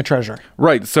you're getting a treasure.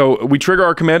 Right. So we trigger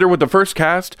our commander with the first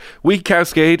cast. We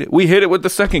Cascade. We hit it with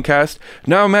the second cast.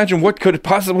 Now imagine what could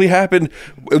possibly happen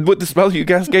with the spell you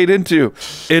Cascade into.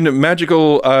 In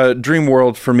magical dream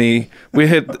world for me, we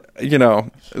hit,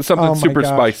 something super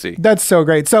spicy. That's so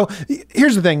great. So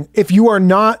here's the thing. If you are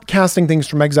not casting things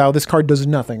from Exile, this card does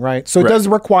nothing, right? So it does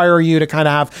require you to kind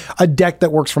of have a deck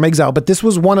that works from Exile. But this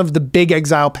was one of the big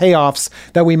Exile payoffs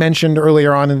that we mentioned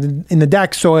earlier on in the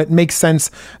deck. So it makes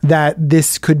sense that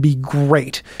this could be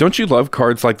great. Don't you love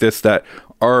cards like this that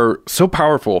are so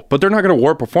powerful, but they're not going to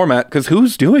warp a format? Because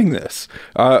who's doing this?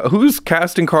 Who's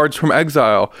casting cards from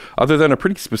Exile other than a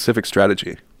pretty specific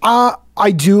strategy?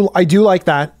 I do like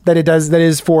that it does. That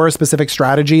is for a specific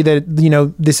strategy. That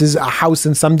this is a house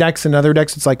in some decks, and other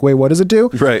decks it's like, wait, what does it do?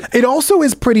 Right. It also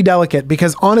is pretty delicate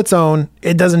because on its own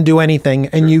it doesn't do anything,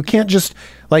 and you can't just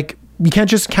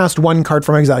cast one card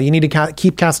from Exile. You need to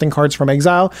keep casting cards from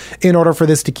Exile in order for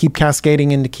this to keep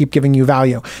cascading and to keep giving you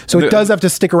value. So it does have to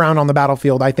stick around on the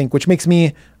battlefield, I think, which makes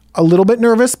me a little bit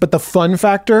nervous, but the fun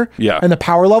factor and the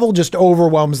power level just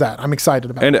overwhelms that. I'm excited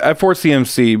about it. And at 4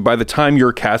 CMC, by the time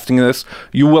you're casting this,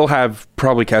 you will have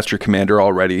probably cast your commander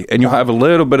already, and you'll have a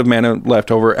little bit of mana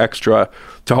left over extra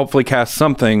to hopefully cast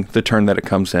something the turn that it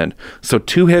comes in. So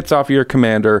 2 hits off of your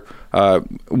commander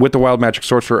with the Wild Magic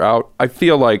Sorcerer out, I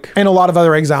feel like... And a lot of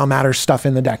other Exile Matters stuff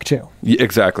in the deck, too.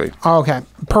 Exactly. Okay,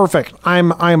 perfect.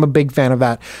 I'm a big fan of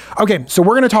that. Okay, so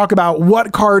we're going to talk about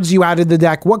what cards you added to the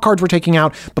deck, what cards we're taking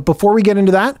out. But before we get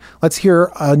into that, let's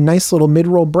hear a nice little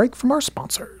mid-roll break from our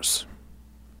sponsors.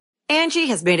 Angie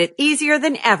has made it easier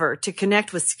than ever to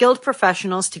connect with skilled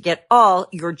professionals to get all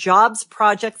your jobs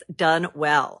projects done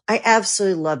well. I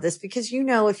absolutely love this because,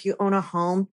 if you own a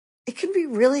home, it can be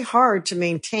really hard to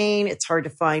maintain. It's hard to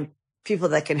find people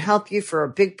that can help you for a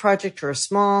big project or a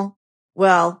small.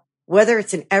 Well, whether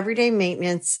it's in everyday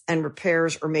maintenance and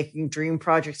repairs or making dream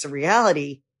projects a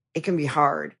reality, it can be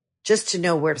hard just to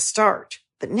know where to start.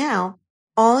 But now,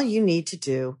 all you need to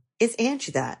do is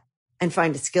Angie that and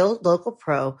find a skilled local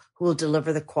pro who will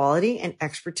deliver the quality and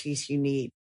expertise you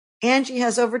need. Angie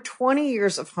has over 20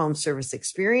 years of home service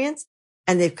experience,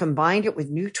 and they've combined it with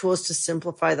new tools to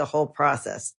simplify the whole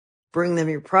process. Bring them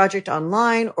your project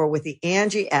online or with the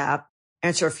Angie app,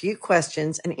 answer a few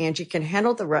questions, and Angie can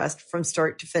handle the rest from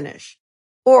start to finish.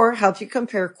 Or help you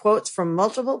compare quotes from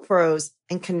multiple pros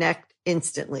and connect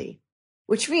instantly,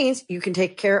 which means you can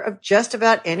take care of just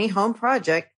about any home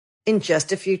project in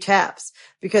just a few taps.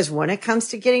 Because when it comes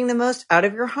to getting the most out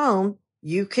of your home,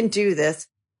 you can do this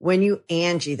when you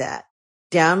Angie that.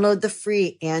 Download the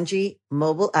free Angie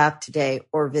mobile app today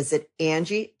or visit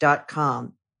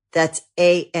Angie.com. That's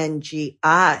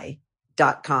ANGI.com.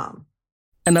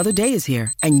 Another day is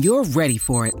here, and you're ready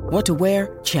for it. What to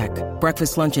wear? Check.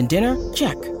 Breakfast, lunch, and dinner?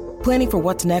 Check. Planning for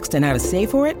what's next and how to save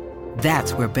for it?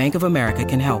 That's where Bank of America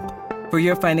can help. For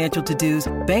your financial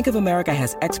to-dos, Bank of America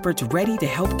has experts ready to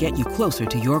help get you closer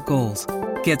to your goals.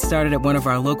 Get started at one of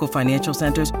our local financial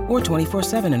centers or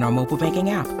 24/7 in our mobile banking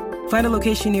app. Find a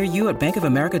location near you at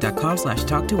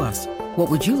bankofamerica.com/talktous. What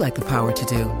would you like the power to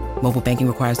do? Mobile banking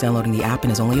requires downloading the app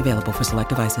and is only available for select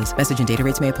devices. Message and data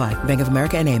rates may apply. Bank of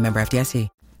America NA, member FDIC.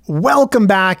 Welcome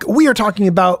back. We are talking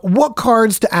about what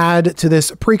cards to add to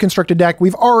this pre-constructed deck.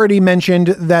 We've already mentioned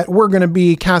that we're going to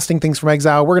be casting things from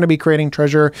exile. We're going to be creating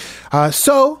treasure.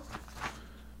 So,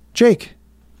 Jake,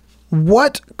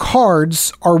 what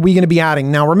cards are we going to be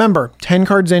adding? Now, remember, 10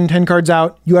 cards in, 10 cards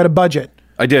out. You had a budget.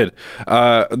 I did.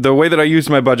 The way that I used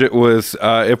my budget was,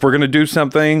 if we're going to do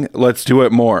something, let's do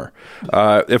it more.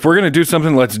 If we're going to do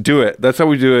something, let's do it. That's how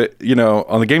we do it,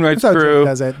 on the Game Nights crew.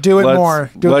 Does it. Do it more.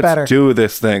 Do it better. Let's do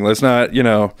this thing. Let's not,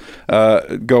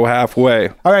 go halfway.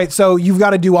 All right. So you've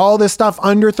got to do all this stuff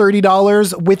under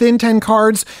 $30 within 10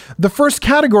 cards. The first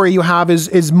category you have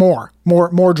is more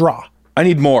draw. I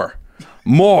need more.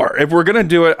 If we're going to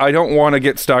do it, I don't want to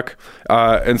get stuck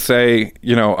and say,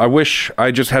 I wish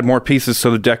I just had more pieces so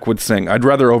the deck would sing. I'd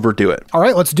rather overdo it. All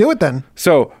right, let's do it then.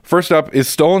 So first up is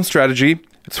Stolen Strategy.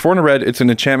 It's 4 and a red. It's an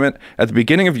enchantment. At the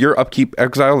beginning of your upkeep,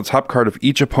 exile the top card of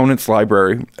each opponent's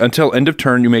library. Until end of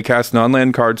turn, you may cast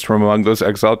non-land cards from among those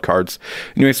exiled cards.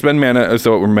 And you may spend mana as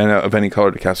though it were mana of any color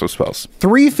to cast those spells.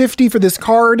 $350 for this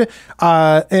card.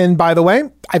 And by the way,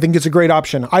 I think it's a great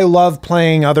option. I love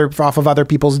playing off of other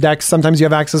people's decks. Sometimes you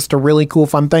have access to really cool,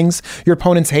 fun things. Your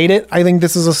opponents hate it. I think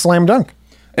this is a slam dunk.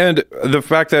 And the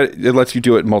fact that it lets you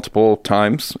do it multiple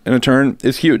times in a turn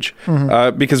is huge.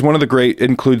 Because one of the great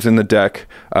includes in the deck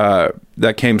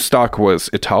that came stock was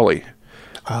Itali.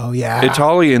 Oh, yeah.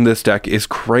 Itali in this deck is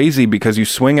crazy because you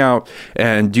swing out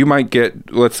and you might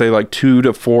get, let's say, like 2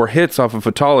 to 4 hits off of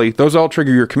Itali. Those all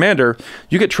trigger your commander.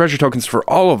 You get treasure tokens for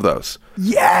all of those.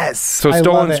 Yes. So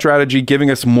Stolen Strategy giving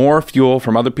us more fuel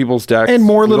from other people's decks. And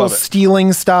more little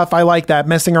stealing stuff. I like that.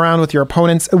 Messing around with your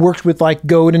opponents. It works with like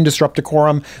Goad and Disrupt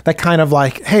Decorum. That kind of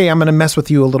like, hey, I'm going to mess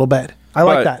with you a little bit. I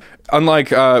like that. Unlike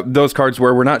those cards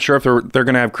where we're not sure if they're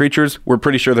going to have creatures, we're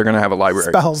pretty sure they're going to have a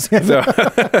library. Spells. So.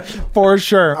 For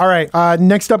sure. All right.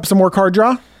 Next up, some more card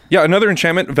draw. Yeah, another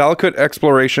enchantment, Valakut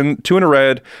Exploration, 2 and a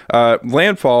red,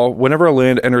 landfall. Whenever a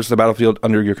land enters the battlefield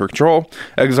under your control,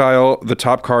 exile the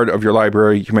top card of your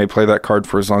library. You may play that card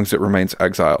for as long as it remains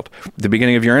exiled. At the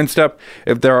beginning of your end step,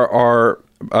 if there are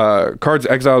cards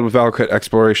exiled with Valakut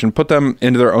Exploration, put them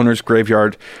into their owner's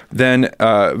graveyard. Then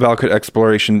Valakut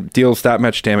Exploration deals that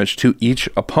much damage to each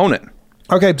opponent.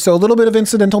 Okay, so a little bit of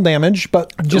incidental damage,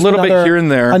 but just a little bit here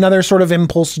and there. Another sort of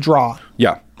impulse draw.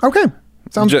 Yeah. Okay.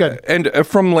 Sounds good. And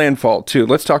from landfall, too.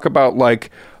 Let's talk about,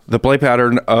 like, the play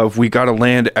pattern of we got a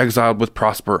land exiled with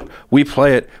Prosper. We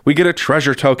play it. We get a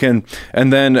treasure token.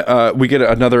 And then we get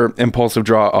another impulsive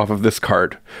draw off of this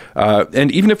card.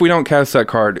 And even if we don't cast that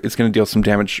card, it's going to deal some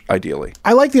damage, ideally.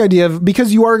 I like the idea of,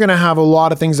 because you are going to have a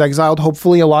lot of things exiled,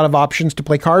 hopefully a lot of options to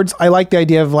play cards. I like the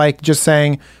idea of, like, just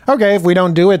saying, okay, if we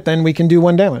don't do it, then we can do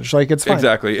 1 damage. Like, it's fine.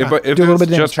 Exactly. If it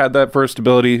just had that first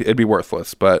ability, it'd be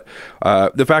worthless. But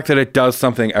the fact that it does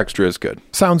something extra is good.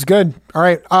 Sounds good. All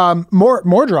right.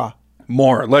 More draw.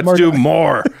 More. Let's do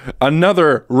more.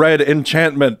 Another red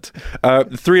enchantment.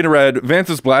 3 and a red.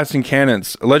 Vance's Blasting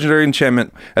Cannons. A legendary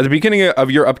enchantment. At the beginning of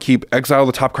your upkeep, exile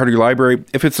the top card of your library.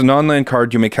 If it's a non-land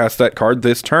card, you may cast that card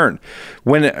this turn.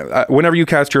 Whenever you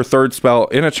cast your 3rd spell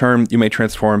in a turn, you may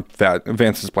transform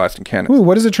Vance's Blasting Cannons. Ooh,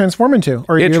 what does it transform into?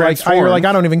 Or you're like,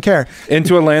 I don't even care.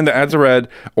 Into a land that adds a red,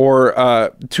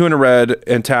 or 2 and a red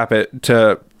and tap it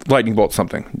to lightning bolt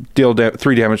something. Deal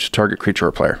 3 damage to target creature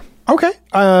or player. Okay.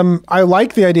 I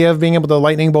like the idea of being able to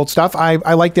lightning bolt stuff. I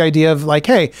like the idea of like,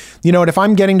 hey, you know what, if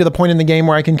I'm getting to the point in the game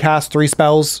where I can cast 3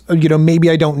 spells, you know, maybe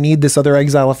I don't need this other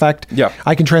exile effect. Yeah.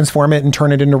 I can transform it and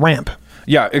turn it into ramp.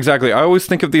 Yeah, exactly. I always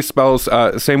think of these spells,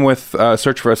 same with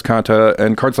Search for Escanta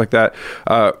and cards like that.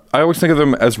 I always think of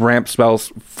them as ramp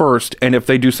spells first, and if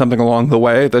they do something along the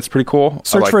way, that's pretty cool.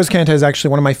 Search for Escanta is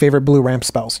actually one of my favorite blue ramp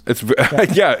spells. It's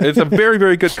it's a very,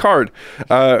 very good card.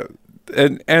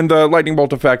 And the lightning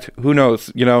bolt effect, who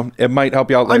knows? You know, it might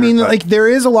help you out later. I mean, like there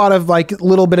is a lot of like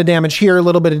little bit of damage here, a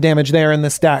little bit of damage there in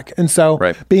this deck, and so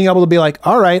being able to be like,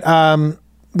 all right,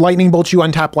 lightning bolt you,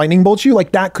 untap lightning bolt you,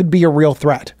 like that could be a real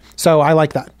threat. So I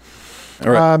like that.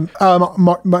 All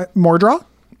right. More draw?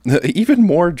 Even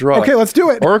more draw. Okay, let's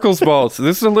do it. Oracle's Vault.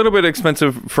 This is a little bit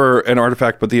expensive for an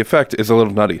artifact, but the effect is a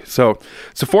little nutty. So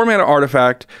it's a 4-mana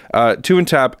artifact, 2 and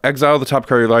tap, exile the top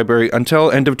card of your library. Until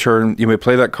end of turn, you may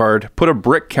play that card, put a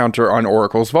brick counter on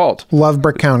Oracle's Vault. Love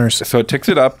brick counters. So it ticks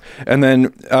it up, and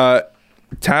then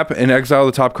tap and exile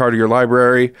the top card of your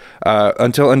library.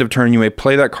 Until end of turn, you may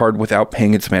play that card without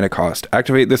paying its mana cost.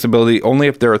 Activate this ability only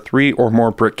if there are 3 or more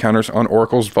brick counters on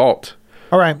Oracle's Vault.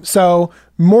 All right, so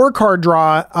more card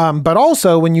draw, but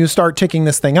also when you start ticking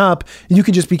this thing up, you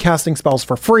could just be casting spells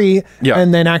for free,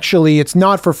 and then actually it's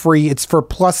not for free, it's for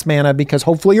plus mana because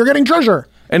hopefully you're getting treasure.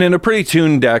 And in a pretty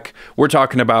tuned deck, we're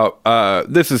talking about,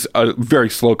 this is a very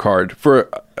slow card for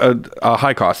a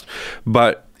high cost,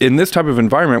 but in this type of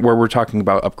environment where we're talking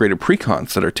about upgraded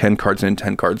precons that are 10 cards in,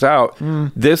 10 cards out,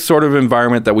 this sort of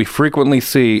environment that we frequently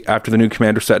see after the new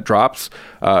commander set drops,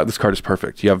 this card is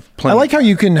perfect. You have plenty. I like how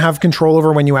you can have control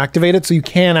over when you activate it, so you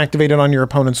can activate it on your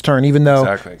opponent's turn, even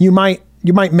though you might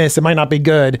miss, it might not be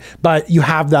good, but you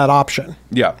have that option.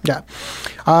 Yeah. Yeah.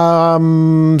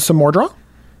 Some more draw?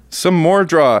 Some more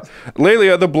draw.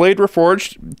 Lelia, the Blade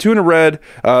Reforged, 2 and a red,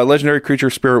 legendary creature,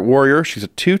 Spirit Warrior. She's a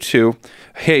 2/2.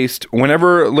 Haste.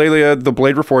 Whenever Lelia, the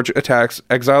Blade Reforged, attacks,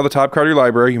 exile the top card of your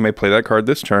library. You may play that card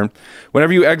this turn.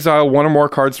 Whenever you exile 1 or more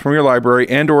cards from your library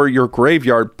and or your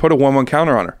graveyard, put a 1/1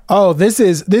 counter on her. Oh, this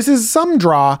is some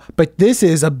draw, but this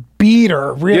is a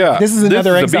beater. Really. Yeah, this is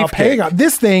another exile payoff.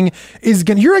 This thing is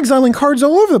you're exiling cards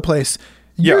all over the place.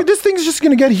 This thing's just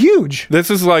going to get huge.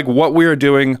 This is like what we are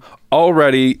doing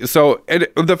already. So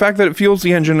the fact that it fuels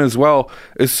the engine as well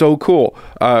is so cool.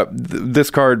 This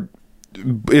card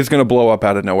is going to blow up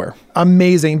out of nowhere.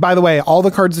 Amazing. By the way, all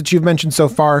the cards that you've mentioned so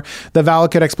far, the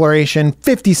Valakut Exploration,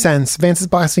 50 cents, Vance's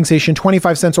Blasting Station,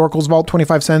 25 cents, Oracle's Vault,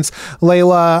 25 cents,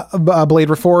 Layla, Blade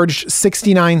Reforged,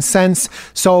 69 cents.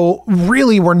 So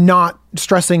really, we're not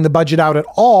stressing the budget out at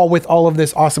all with all of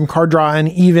this awesome card draw and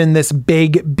even this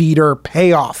big beater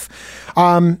payoff.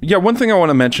 One thing I want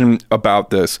to mention about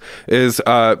this is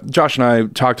Josh and I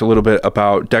talked a little bit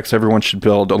about decks everyone should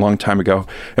build a long time ago.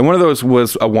 And one of those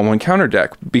was a 1/1 counter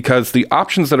deck, because the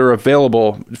options that are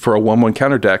available for a 1/1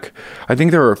 counter deck, I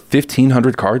think there are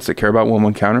 1,500 cards that care about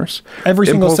 1/1 counters. Every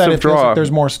single set, it feels like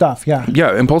there's more stuff. Yeah.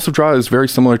 Yeah. Impulsive Draw is very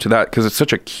similar to that because it's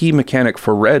such a key mechanic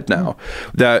for red now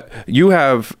that you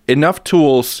have enough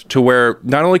tools to where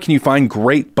not only can you find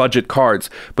great budget cards,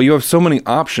 but you have so many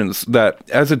options that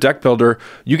as a deck builder,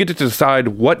 you get to decide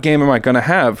what game am I going to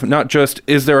have, not just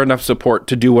is there enough support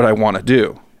to do what I want to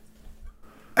do.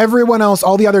 Everyone else,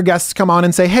 all the other guests come on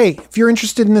and say, hey, if you're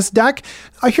interested in this deck,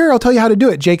 I'll tell you how to do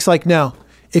it. Jake's like, no.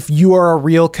 If you are a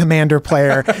real Commander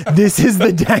player, this is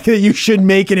the deck that you should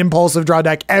make an Impulsive Draw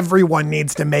deck. Everyone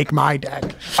needs to make my deck.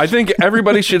 I think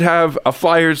everybody should have a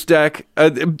Flyers deck,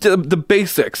 the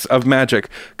basics of Magic,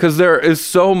 because there is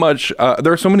so much,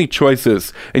 there are so many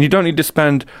choices, and you don't need to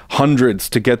spend hundreds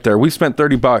to get there. We spent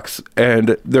 $30,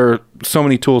 and there are so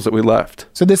many tools that we left.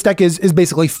 So this deck is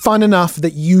basically fun enough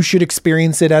that you should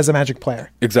experience it as a Magic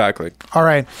player. Exactly. All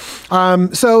right.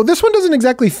 So this one doesn't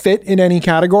exactly fit in any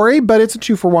category, but it's a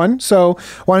 2-for-1. So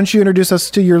why don't you introduce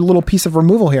us to your little piece of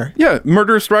removal here? Yeah,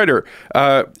 Murderous Rider.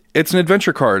 It's an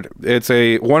adventure card. It's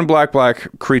a 1 black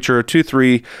creature,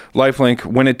 2/3 lifelink.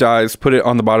 When it dies, put it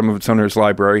on the bottom of its owner's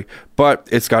library. But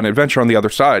it's got an adventure on the other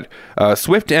side.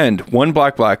 Swift End, 1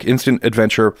 black, instant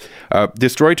adventure.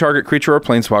 Destroy target creature or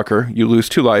planeswalker. You lose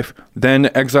 2 life. Then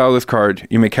exile this card.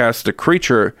 You may cast a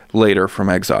creature later from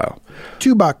exile.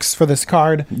 $2 for this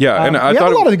card. Yeah, and I thought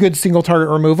have a lot of good single target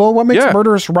removal. What makes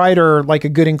Murderous Rider like a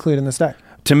good include in this deck?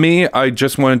 To me, I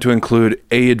just wanted to include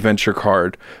a adventure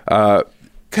card.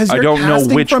 Because I don't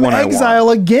know which one I want. Exile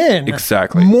again.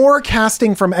 Exactly. More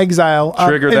casting from exile.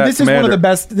 Trigger that this is commander. One of the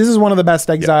best. This is one of the best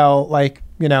exile. It's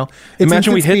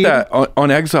imagine we hit speed. that on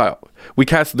exile. We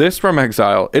cast this from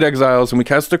exile. It exiles, and we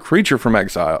cast a creature from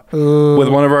exile with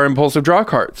one of our Impulsive Draw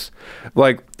cards.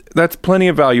 Like, That's plenty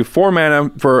of value. 4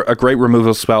 mana for a great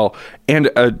removal spell and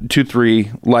a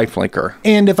 2/3 lifelinker.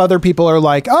 And if other people are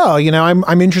like, oh,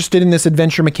 I'm interested in this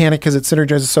adventure mechanic because it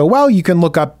synergizes so well, you can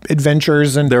look up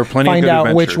adventures and there are plenty find of good out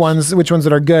adventures. which ones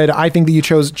that are good. I think that you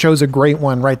chose a great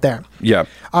one right there. Yeah.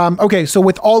 Okay, so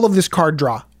with all of this card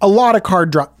draw, a lot of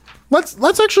card draw.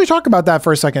 Let's actually talk about that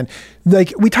for a second.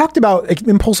 Like, we talked about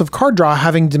impulsive card draw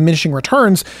having diminishing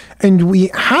returns, and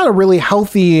we had a really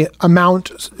healthy amount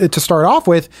to start off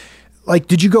with. Like,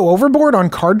 did you go overboard on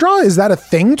card draw? Is that a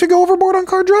thing to go overboard on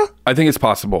card draw? I think it's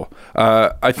possible.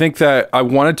 I think that I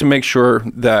wanted to make sure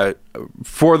that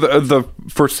for the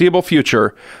foreseeable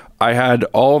future, I had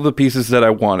all the pieces that I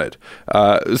wanted.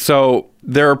 So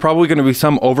there are probably going to be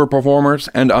some overperformers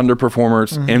and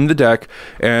underperformers in the deck.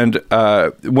 And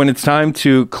when it's time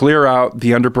to clear out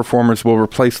the underperformers, we'll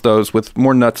replace those with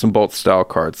more nuts and bolts style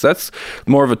cards. That's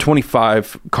more of a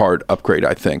 25 card upgrade,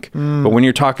 I think. But when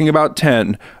you're talking about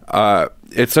 10,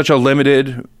 it's such a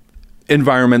limited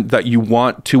environment that you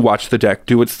want to watch the deck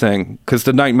do its thing. Because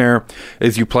the nightmare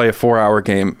is you play a 4-hour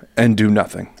game and do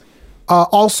nothing.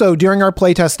 Also, during our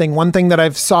playtesting, one thing that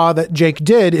I've saw that Jake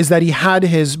did is that he had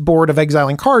his board of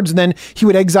exiling cards, and then he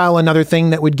would exile another thing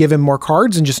that would give him more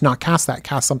cards and just not cast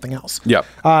something else. Yeah.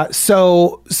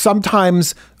 So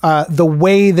sometimes the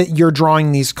way that you're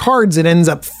drawing these cards, it ends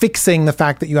up fixing the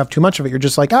fact that you have too much of it. You're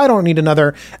just like, I don't need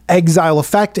another exile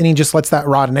effect, and he just lets that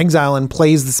rot in exile and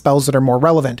plays the spells that are more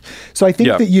relevant. So I think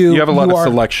that you have a lot of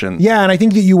selection. Yeah, and I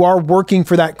think that you are working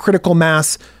for that critical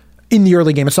mass in the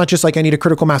early game. It's not just like I need a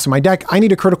critical mass in my deck. I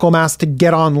need a critical mass to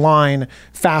get online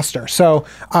faster. So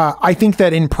I think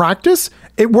that in practice,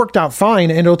 it worked out fine,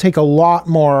 and it'll take a lot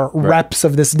more reps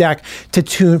of this deck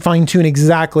to fine tune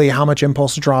exactly how much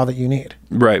impulse draw that you need.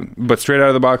 Right. But straight out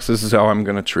of the box, this is how I'm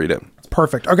going to treat it.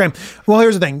 Perfect. Okay. Well,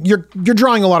 here's the thing. You're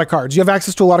drawing a lot of cards. You have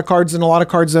access to a lot of cards, and a lot of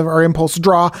cards are impulse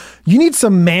draw. You need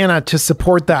some mana to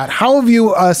support that. How have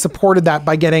you supported that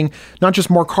by getting not just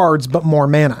more cards, but more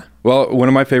mana? Well, one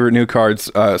of my favorite new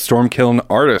cards, Stormkiln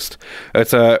Artist.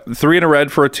 It's a 3 and a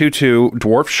red for a 2/2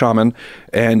 dwarf shaman,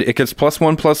 and it gets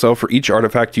 +1/+0 for each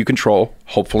artifact you control.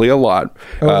 Hopefully a lot.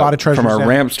 A lot of treasures. From our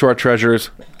ramps to our treasures,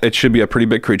 it should be a pretty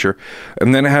big creature.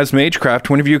 And then it has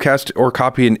Magecraft. Whenever you cast or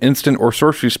copy an instant or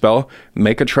sorcery spell,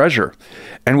 make a treasure.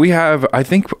 And we have, I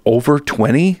think, over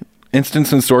 20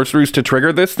 instants and sorceries to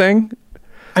trigger this thing.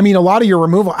 I mean, a lot of your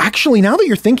removal, actually, now that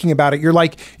you're thinking about it,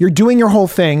 you're doing your whole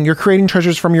thing. You're creating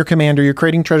treasures from your commander. You're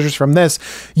creating treasures from this.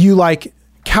 You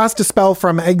cast a spell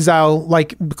from exile,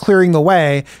 clearing the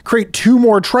way, create 2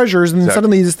 more treasures, and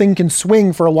suddenly this thing can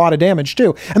swing for a lot of damage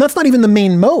too. And that's not even the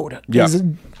main mode. Yeah. Is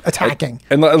attacking.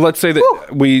 And let's say that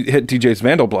we hit DJ's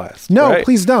Vandal Blast. No, right?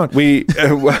 please don't.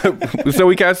 So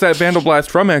we cast that Vandal Blast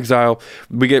from exile.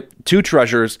 We get 2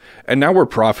 treasures, and now we're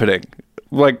profiting.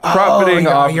 Profiting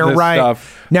off you're this right.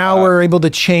 stuff. Now we're able to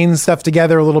chain stuff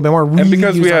together a little bit more. And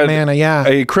because we had mana,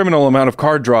 a criminal amount of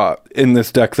card draw in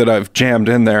this deck that I've jammed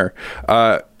in there,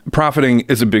 profiting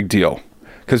is a big deal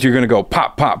because you're going to go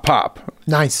pop, pop, pop.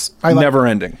 Nice. Never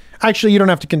ending. Actually, you don't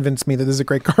have to convince me that this is a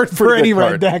great card for any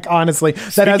red deck, honestly.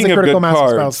 That has a critical mass of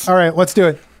spells. All right, let's do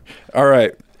it. All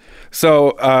right.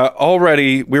 So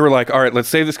already we were like, all right, let's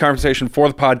save this conversation for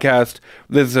the podcast.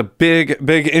 This is a big,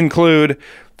 big include.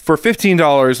 For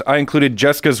 $15, I included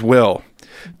Jessica's Will.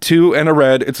 2 and a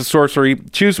red. It's a sorcery.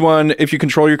 Choose one. If you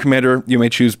control your commander, you may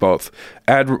choose both.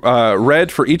 Add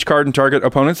red for each card in target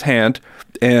opponent's hand,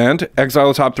 and exile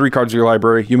the top 3 cards of your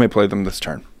library. You may play them this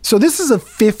turn. So this is a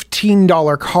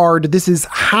 $15 card. This is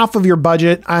half of your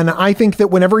budget. And I think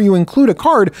that whenever you include a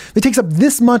card that takes up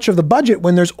this much of the budget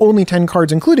when there's only 10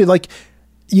 cards included,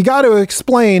 you got to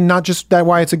explain not just that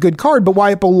why it's a good card, but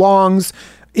why it belongs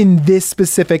in this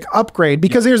specific upgrade.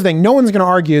 Because here's the thing, no one's going to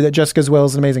argue that Jessica's Will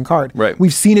is an amazing card. Right.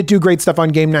 We've seen it do great stuff on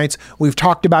game nights. We've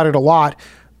talked about it a lot.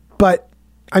 But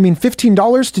I mean,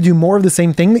 $15 to do more of the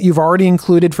same thing that you've already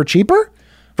included for cheaper?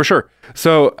 For sure.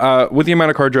 So with the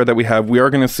amount of card draw that we have, we are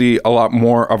going to see a lot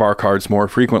more of our cards more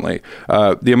frequently.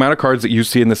 The amount of cards that you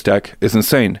see in this deck is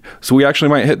insane. So we actually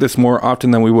might hit this more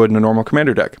often than we would in a normal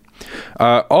commander deck.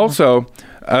 Also,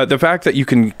 the fact that you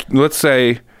can, let's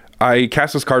say, I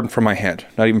cast this card from my hand,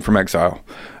 not even from exile.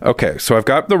 Okay, so I've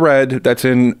got the red that's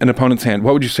in an opponent's hand.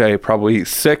 What would you say? Probably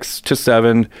 6 to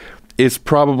 7 is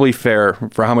probably fair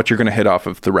for how much you're going to hit off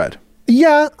of the red.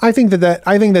 Yeah, I think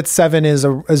that 7 is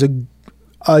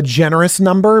a generous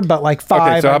number, but 5,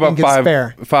 okay, so how about 5? Is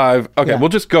fair. 5. Okay, We'll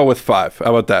just go with 5.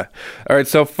 How about that? All right,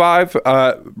 so 5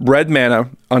 red mana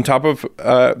on top of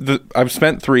I've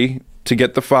spent 3 to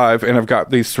get the 5, and I've got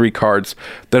these 3 cards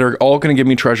that are all going to give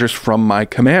me treasures from my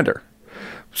commander.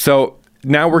 So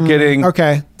now we're getting...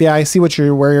 Okay. Yeah, I see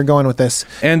where you're going with this.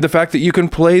 And the fact that you can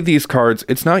play these cards,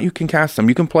 it's not you can cast them,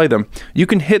 you can play them. You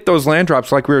can hit those land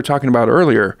drops like we were talking about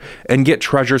earlier and get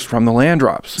treasures from the land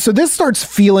drops. So this starts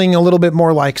feeling a little bit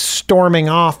more like storming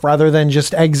off rather than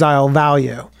just exile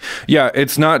value. Yeah,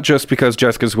 it's not just because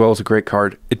Jessica's Will is a great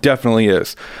card. It definitely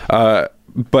is.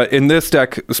 But in this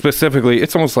deck specifically,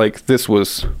 it's almost like this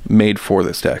was made for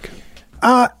this deck.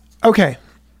 Okay.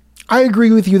 I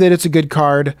agree with you that it's a good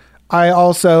card. I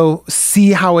also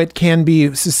see how it can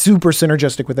be super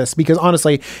synergistic with this, because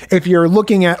honestly, if you're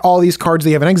looking at all these cards that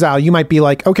you have in exile, you might be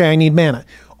like, okay, I need mana.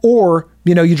 Or,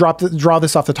 you draw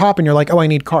this off the top and you're like, oh, I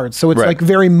need cards. So it's like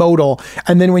very modal.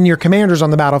 And then when your commander's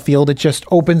on the battlefield, it just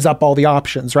opens up all the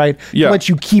options, right? Yeah. To let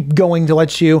you keep going, to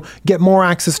let you get more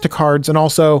access to cards and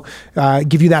also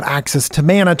give you that access to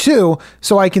mana too.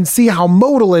 So I can see how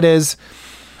modal it is.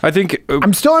 I think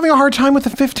I'm still having a hard time with the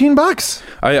 $15.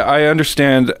 I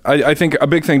understand. I think a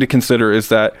big thing to consider is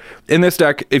that in this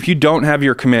deck, if you don't have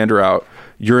your commander out,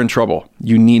 you're in trouble.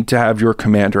 You need to have your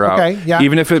commander out. Okay, yeah.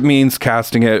 Even if it means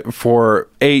casting it for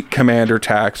 8 commander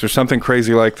tax or something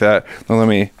crazy like that. Well, let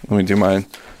me do my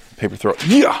paper throw.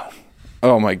 Yeah.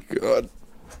 Oh my God.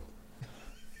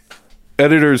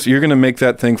 Editors, you're going to make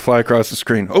that thing fly across the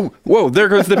screen. Oh, whoa, there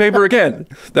goes the paper again.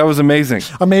 That was amazing.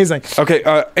 Amazing. Okay,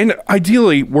 and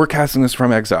ideally, we're casting this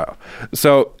from exile.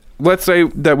 So let's say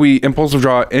that we impulsive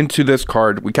draw into this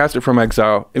card. We cast it from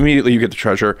exile. Immediately, you get the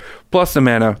treasure, plus the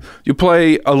mana. You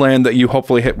play a land that you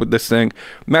hopefully hit with this thing.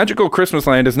 Magical Christmas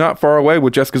Land is not far away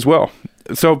with Jessica's Will.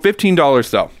 So $15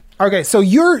 though. Okay, so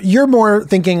you're more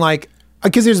thinking like,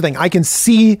 because here's the thing, I can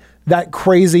see that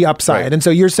crazy upside. Right. And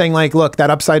so you're saying like, look, that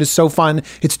upside is so fun.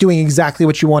 It's doing exactly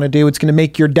what you want to do. It's going to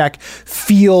make your deck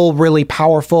feel really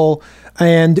powerful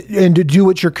and to do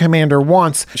what your commander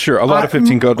wants. Sure, a lot of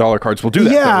 $15 cards will do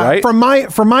that, yeah, though,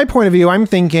 right? From my point of view, I'm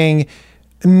thinking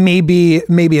maybe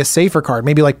a safer card,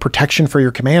 maybe like protection for your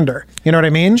commander. You know what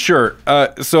I mean? Sure.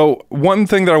 So one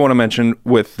thing that I want to mention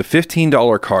with the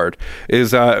 $15 card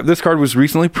is this card was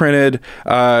recently printed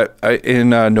in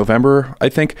November, I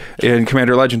think, in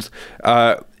Commander Legends.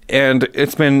 And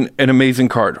it's been an amazing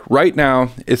card. Right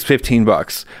now, it's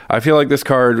 $15. I feel like this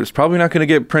card is probably not going to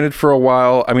get printed for a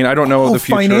while. I mean, I don't know the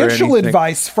future. Financial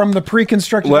advice from the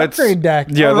pre-constructed upgrade deck.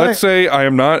 Yeah, All right. let's say I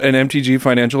am not an MTG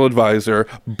financial advisor,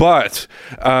 but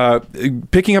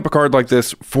picking up a card like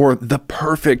this for the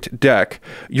perfect deck,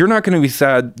 you're not going to be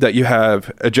sad that you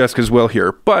have a Jessica's Will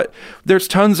here. But there's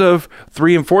tons of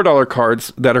 $3 and $4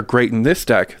 cards that are great in this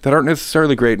deck that aren't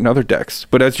necessarily great in other decks.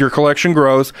 But as your collection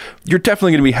grows, you're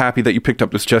definitely going to be happy that you picked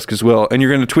up this Jessica's Will, and you're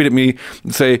going to tweet at me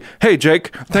and say, hey Jake,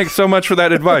 thanks so much for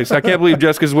that advice. I can't believe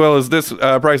Jessica's Will is this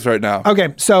price right now.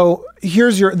 Okay, so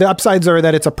here's the upsides are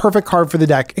that it's a perfect card for the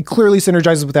deck. It clearly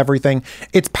synergizes with everything.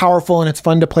 It's powerful and it's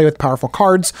fun to play with powerful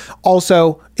cards.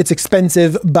 Also, it's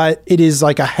expensive, but it is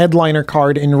like a headliner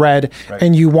card in red,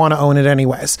 and you want to own it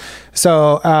anyways.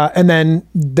 So and then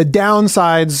the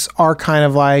downsides are kind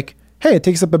of like, hey, it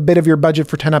takes up a bit of your budget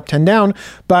for 10 up, 10 down,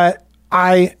 but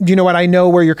you know what? I know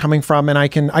where you're coming from, and I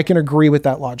can agree with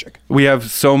that logic. We have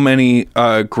so many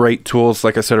great tools,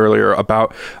 like I said earlier,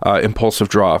 about impulsive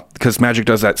draw, because Magic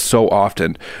does that so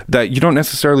often that you don't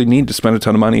necessarily need to spend a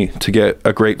ton of money to get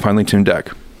a great finely tuned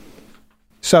deck.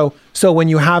 So when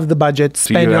you have the budget,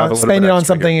 spend it on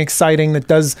something exciting that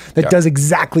does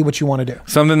exactly what you want to do.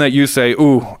 Something that you say,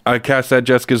 ooh, I cast that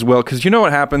Jessica's Will. Because you know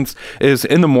what happens is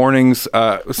in the mornings,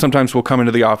 sometimes we'll come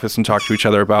into the office and talk to each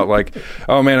other about like,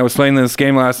 oh man, I was playing this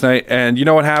game last night, and you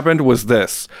know what happened was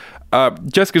this.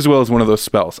 Jessica's Will is one of those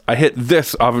spells. I hit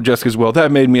this off of Jessica's Will. That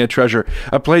made me a treasure.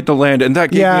 I played the land, and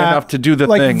that gave me enough to do the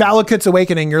thing. Like Valakut's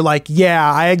Awakening, you're like,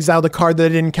 yeah, I exiled a card that I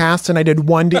didn't cast, and I did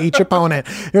 1 to each opponent.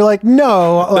 You're like,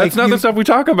 no. That's not the stuff we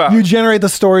talk about. You generate the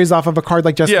stories off of a card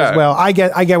like Jessica's Will. I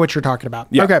get what you're talking about.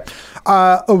 Yeah. Okay.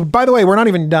 By the way, we're not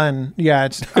even done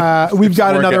yet. We've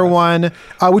got another one,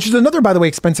 which is another, by the way,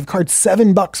 expensive card,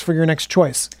 $7 for your next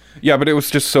choice. Yeah, but it was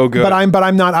just so good. But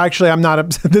I'm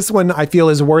not. This one I feel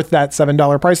is worth that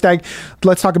 $7 price tag.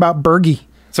 Let's talk about Bergie.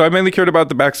 So I mainly cared about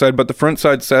the backside, but the front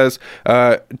side says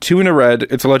 2 in a red.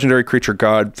 It's a legendary creature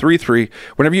god, 3/3.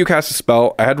 Whenever you cast a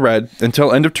spell, add red.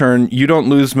 Until end of turn, you don't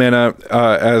lose mana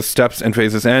as steps and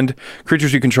phases end.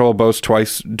 Creatures you control boast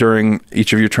twice during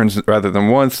each of your turns rather than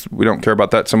once. We don't care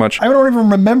about that so much. I don't even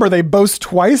remember they boast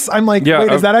twice. I'm like,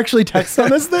 wait, is that actually text on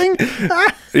this thing?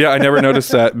 Yeah, I never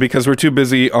noticed that because we're too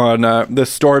busy on the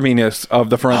storminess of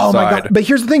the front side. Oh my god! But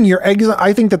here's the thing: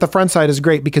 I think that the front side is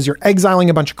great because you're exiling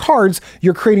a bunch of cards.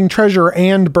 You're creating treasure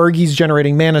and Birgie's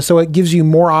generating mana, so it gives you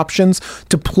more options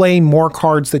to play more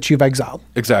cards that you've exiled.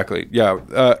 Exactly. Yeah.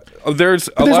 There's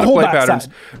a lot of play patterns.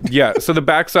 Yeah. So the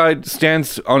backside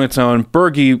stands on its own.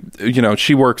 Birgie,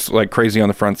 she works like crazy on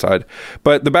the front side.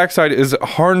 But the backside is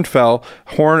Harnfell,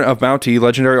 Horn of Bounty,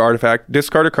 legendary artifact.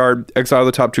 Discard a card, exile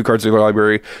the top 2 cards of your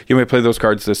library. You may play those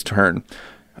cards this turn.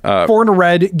 4 and a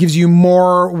red gives you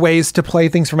more ways to play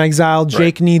things from exile.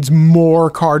 Jake needs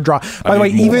more card draw. By the way,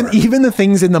 even the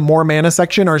things in the more mana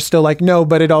section are still like, no,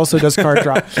 but it also does card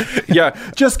draw. Yeah.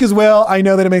 Just because, I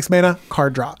know that it makes mana,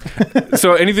 card draw.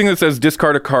 So anything that says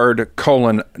discard a card,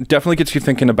 definitely gets you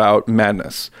thinking about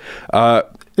madness.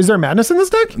 Is there madness in this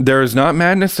deck? There is not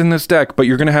madness in this deck, but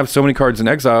you're going to have so many cards in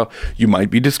exile, you might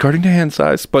be discarding to hand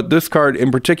size. But this card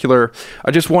in particular,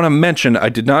 I just want to mention, I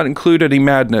did not include any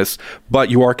madness, but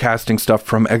you are casting stuff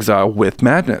from exile with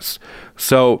madness.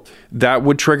 So that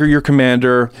would trigger your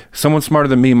commander. Someone smarter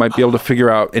than me might be able to figure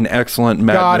out an excellent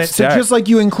madness Got it. So deck. just like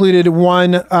you included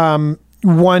one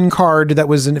card that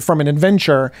was from an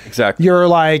adventure. Exactly. You're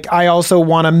like, I also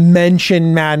want to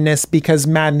mention madness because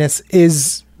madness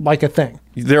is like a thing.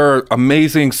 There are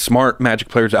amazing, smart Magic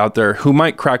players out there who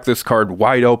might crack this card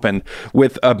wide open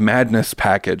with a madness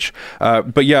package.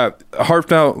 But yeah,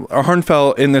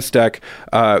 Harnfell in this deck,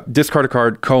 discard a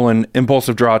card,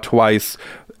 impulsive draw twice.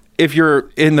 If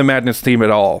you're in the madness theme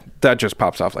at all, that just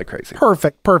pops off like crazy.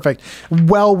 Perfect.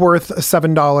 Well worth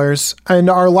 $7. And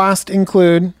our last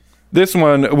include... This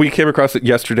one, we came across it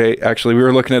yesterday, actually. We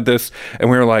were looking at this, and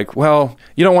we were like, well,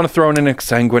 you don't want to throw in an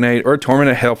Exsanguinate or a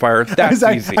Torment of Hailfire. That's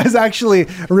easy. I was actually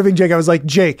ribbing Jake. I was like,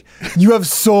 Jake, you have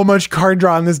so much card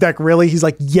draw in this deck, really? He's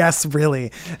like, yes,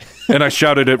 really. And I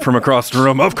shouted it from across the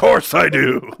room, of course I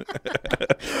do.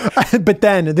 But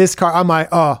then this card, I'm like,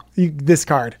 this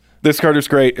card. This card is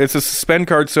great. It's a suspend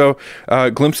card, so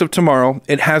Glimpse of Tomorrow.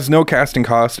 It has no casting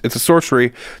cost. It's a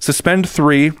sorcery. Suspend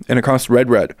 3, and it costs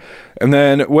red. And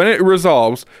then when it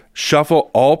resolves, shuffle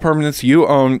all permanents you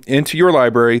own into your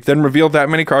library, then reveal that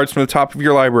many cards from the top of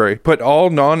your library. Put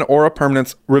all non-aura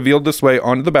permanents revealed this way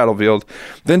onto the battlefield.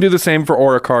 Then do the same for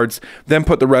aura cards. Then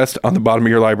put the rest on the bottom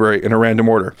of your library in a random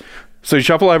order. So you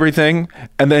shuffle everything,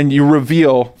 and then you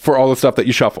reveal for all the stuff that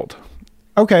you shuffled.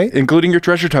 Okay. Including your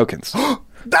treasure tokens.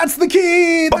 That's the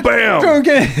key! Bam!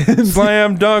 Tokens!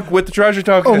 Slam dunk with the treasure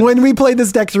token. When we played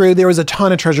this deck through, there was a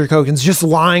ton of treasure tokens just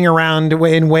lying around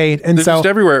in wait. And they're just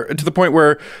everywhere, to the point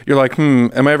where you're like,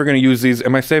 am I ever going to use these?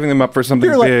 Am I saving them up for something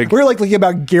big? We're like looking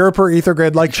about Gear per Ether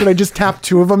Grid. Like, should I just tap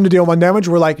 2 of them to deal 1 damage?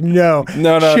 We're like, no.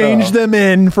 Change them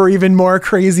in for even more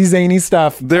crazy, zany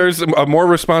stuff. There's a more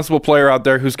responsible player out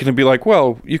there who's going to be like,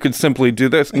 well, you could simply do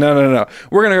this. No.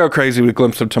 We're going to go crazy with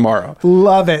Glimpse of Tomorrow.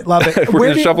 Love it. We're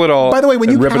going to shuffle it all. By the way,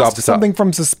 when you rip it off cast the top. something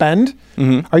from Suspend,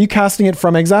 are you casting it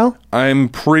from exile? I'm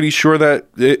pretty sure that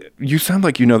you sound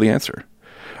like you know the answer.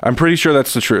 I'm pretty sure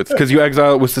that's the truth, because you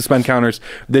exile it with suspend counters,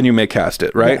 then you may cast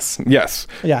it, right? Yes.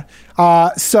 Yeah.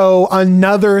 So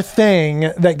another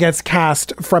thing that gets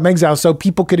cast from exile, so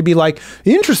people could be like,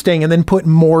 interesting, and then put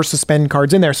more suspend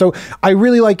cards in there. So I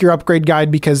really like your upgrade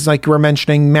guide because, like, we're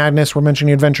mentioning madness, we're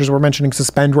mentioning adventures, we're mentioning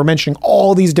suspend, we're mentioning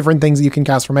all these different things that you can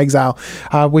cast from exile,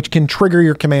 which can trigger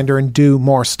your commander and do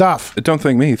more stuff. Don't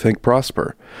think me, think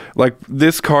Prosper. Like,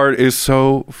 this card is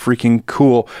so freaking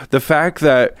cool. The fact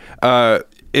that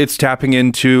it's tapping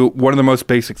into one of the most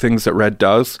basic things that red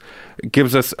does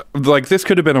gives us, like, this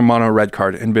could have been a mono red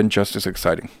card and been just as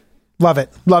exciting. Love it.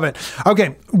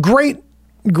 Okay,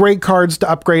 great cards to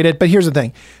upgrade it. But here's the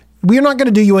thing. We're not going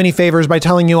to do you any favors by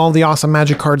telling you all the awesome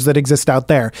Magic cards that exist out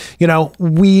there.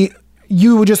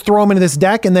 You would just throw them into this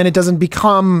deck and then it doesn't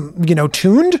become,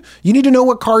 tuned. You need to know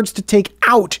what cards to take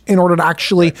out in order to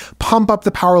actually pump up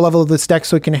the power level of this deck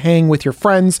so it can hang with your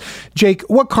friends. Jake,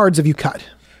 what cards have you cut?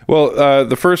 Well,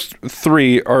 the first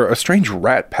 3 are a strange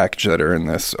rat package that are in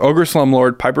this. Ogre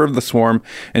Slumlord, Piper of the Swarm,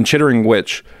 and Chittering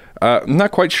Witch. I'm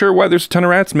not quite sure why there's a ton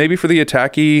of rats, maybe for the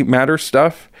attacky matter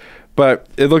stuff, but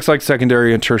it looks like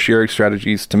secondary and tertiary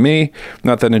strategies to me.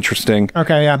 Not that interesting.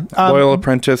 Okay, yeah. Loyal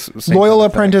Apprentice. Loyal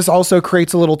Apprentice also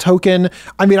creates a little token.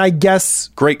 I mean, I guess...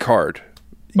 Great card.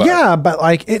 But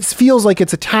like, it feels like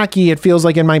it's attacky. It feels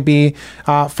like it might be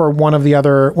for one of the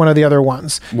other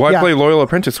ones. Why play Loyal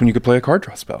Apprentice when you could play a card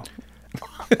draw spell?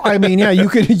 I mean, yeah, you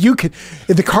could.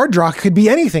 The card draw could be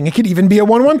anything. It could even be a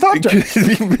 1/1 Thopter.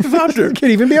 It could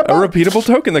even be a repeatable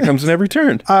token that comes in every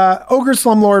turn. Ogre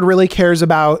Slumlord really cares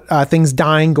about things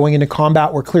dying, going into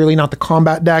combat. We're clearly not the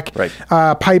combat deck. Right.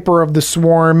 Piper of the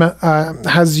Swarm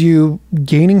has you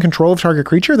gaining control of target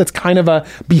creature. That's kind of a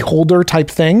beholder type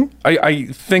thing. I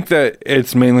think that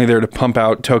it's mainly there to pump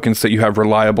out tokens that you have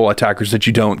reliable attackers that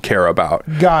you don't care about.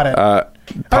 Got it.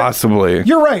 Possibly.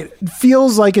 You're right. It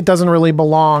feels like it doesn't really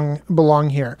belong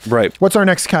here. Right. What's our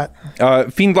next cut?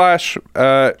 Fiend Lash.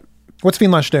 What's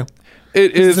Fiend Lash do?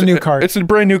 It is a new card. It's a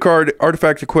brand new card.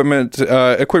 Artifact equipment.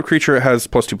 Equipped creature has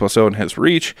 +2/+0 and has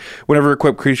reach. Whenever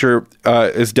equipped creature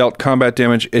is dealt combat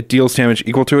damage, it deals damage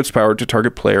equal to its power to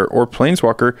target player or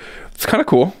planeswalker. It's kind of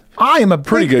cool. I am a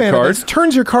pretty big good fan card. of this.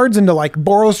 Turns your cards into like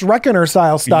Boros Reckoner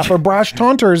style stuff or Brash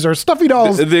Taunters or Stuffy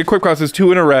Dolls. The equip cost is 2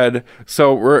 and a red,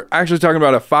 so we're actually talking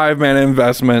about a 5-mana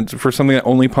investment for something that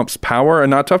only pumps power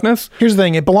and not toughness. Here's the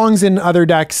thing, it belongs in other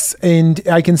decks, and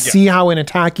I can see how in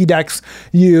attacky decks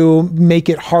you make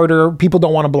it harder. People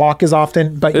don't want to block as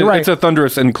often, but you're right. It's a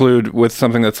thunderous include with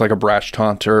something that's like a Brash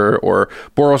Taunter or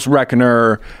Boros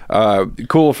Reckoner,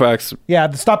 cool effects. Yeah,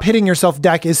 the Stop Hitting Yourself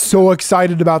deck is so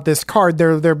excited about this card.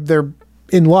 They're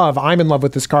in love. I'm in love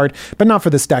with this card, but not for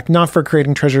this deck, not for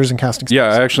creating treasures and casting spells.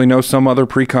 Yeah, I actually know some other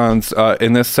precons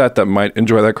in this set that might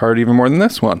enjoy that card even more than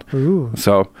this one. Ooh.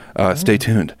 So stay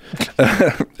tuned.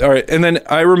 All right, and then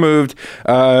I removed,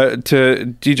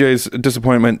 to DJ's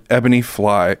disappointment, Ebony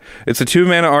Fly. It's a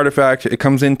 2-mana artifact. It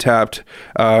comes in tapped.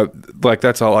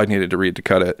 That's all I needed to read to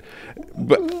cut it.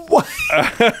 But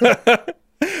what?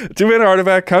 2-mana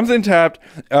artifact comes in tapped.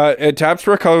 It taps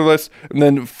for a colorless, and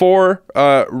then 4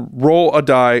 roll a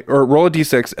die or roll a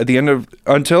d6 at the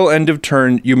until end of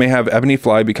turn. You may have Ebony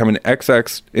Fly become an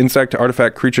XX insect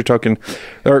artifact creature token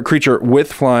or creature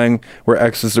with flying, where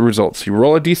X is the result. So you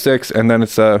roll a d6, and then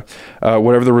it's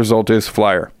whatever the result is,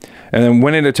 flyer. And then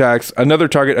when it attacks, another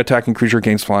target attacking creature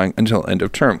gains flying until end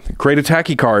of turn. Create a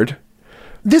tacky card.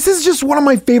 This is just one of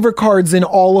my favorite cards in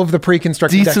all of the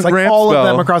pre-constructed decks. Like all of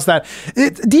them across that.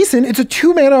 It's decent. It's a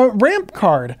 2-mana ramp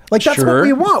card. Like that's what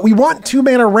we want. We want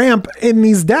 2-mana ramp in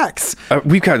these decks.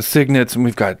 We've got signets and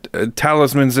we've got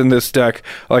talismans in this deck.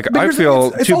 Like I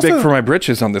feel it's too big for my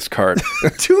britches on this card.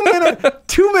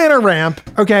 2-mana ramp.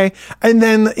 Okay. And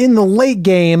then in the late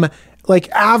game, like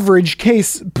average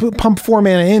case, pump 4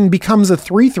 mana in becomes a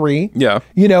 3/3. Yeah.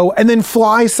 And then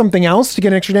fly something else to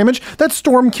get extra damage. That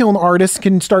Stormkiln artist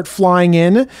can start flying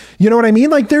in. You know what I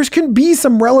mean? Like there's can be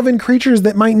some relevant creatures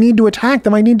that might need to attack, that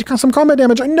might need to some combat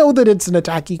damage. I know that it's an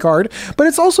attacky card, but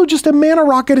it's also just a mana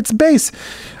rock at its base.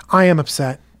 I am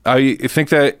upset. I think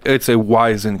that it's a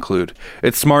wise include.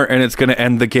 It's smart and it's going to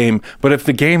end the game. But if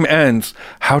the game ends,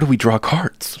 how do we draw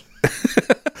cards?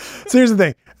 So here's the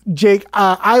thing. Jake,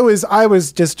 I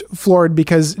was just floored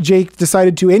because Jake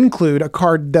decided to include a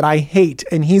card that I hate,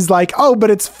 and he's like, "Oh,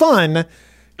 but it's fun."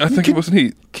 I think it was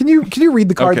neat. Can you read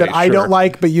the card that I don't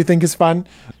like, but you think is fun?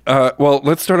 Well,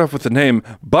 let's start off with the name: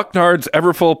 Bucknard's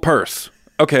Everfull Purse.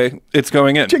 Okay, it's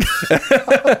going in.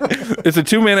 It's a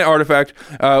 2-mana artifact.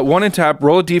 1 in tap,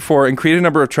 roll a d4, and create a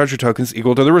number of treasure tokens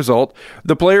equal to the result.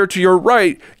 The player to your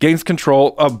right gains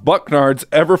control of Bucknard's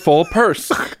Everfull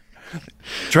Purse.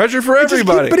 Treasure for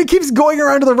everybody. But it keeps going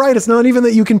around to the right. It's not even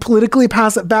that you can politically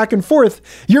pass it back and forth.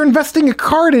 You're investing a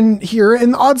card in here,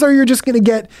 and the odds are you're just going to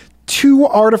get 2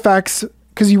 artifacts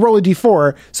because you roll a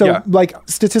d4. So,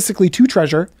 statistically, 2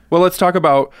 treasure. Well, let's talk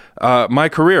about my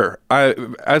career.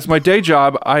 As my day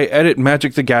job, I edit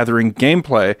Magic the Gathering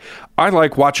gameplay. I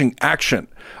like watching action.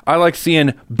 I like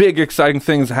seeing big, exciting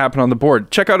things happen on the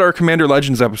board. Check out our Commander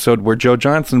Legends episode where Joe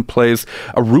Johnson plays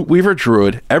a Root Weaver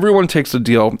Druid. Everyone takes a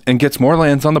deal and gets more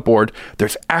lands on the board.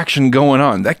 There's action going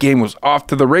on. That game was off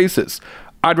to the races.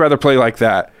 I'd rather play like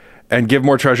that and give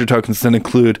more treasure tokens than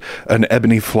include an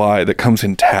Ebony Fly that comes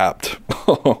in tapped.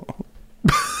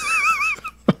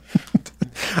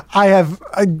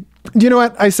 You know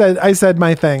what? I said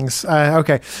my things.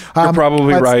 Okay. You're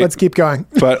probably right. Let's keep going.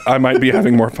 But I might be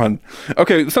having more fun.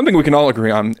 Okay, something we can all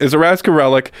agree on is Erasca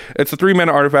Relic. It's a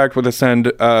 3-mana artifact with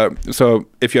Ascend. So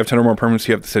if you have 10 or more permanents,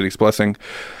 you have the City's Blessing.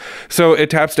 So it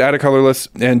taps to add a colorless,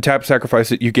 and tap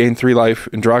sacrifice it. You gain 3 life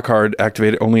and draw a card.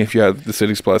 Activate it only if you have the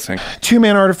City's Blessing.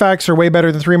 2-mana artifacts are way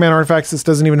better than 3-mana artifacts. This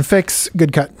doesn't even fix.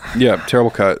 Good cut. Yeah,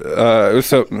 terrible cut.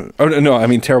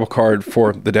 Terrible card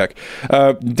for the deck.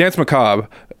 Dance Macabre.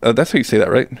 That's how you say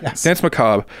that, right? Yes. Dance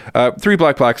Macabre. 3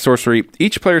 black sorcery.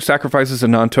 Each player sacrifices a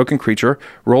non-token creature.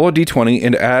 Roll a d20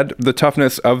 and add the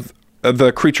toughness of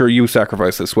the creature you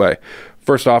sacrifice this way.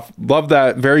 First off, love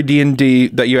that. Very D&D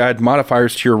that you add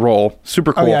modifiers to your roll.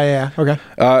 Super cool. Oh, yeah. Okay.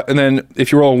 And then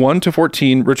if you roll 1 to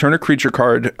 14, return a creature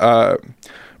card.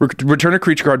 Return a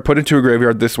creature card put into a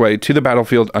graveyard this way to the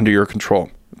battlefield under your control.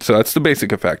 So that's the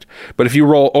basic effect. But if you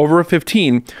roll over a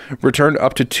 15, return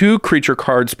up to 2 creature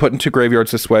cards put into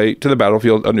graveyards this way to the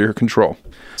battlefield under your control.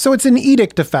 So it's an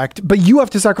edict effect, but you have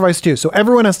to sacrifice too. So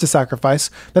everyone has to sacrifice.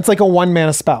 That's like a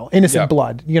 1-mana spell. Innocent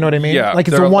Blood. You know what I mean? Yeah. Like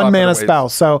it's a 1-mana spell.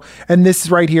 So, and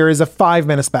this right here is a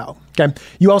 5-mana spell. Okay.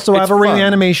 You also have a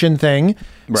reanimation thing.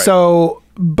 Right. So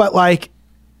but like,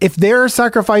 if they're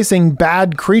sacrificing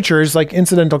bad creatures, like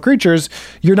incidental creatures,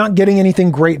 you're not getting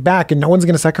anything great back, and no one's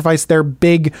going to sacrifice their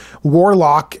big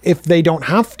warlock if they don't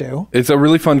have to. It's a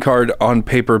really fun card on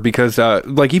paper because,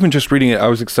 like, even just reading it, I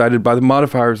was excited by the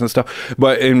modifiers and stuff.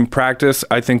 But in practice,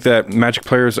 I think that Magic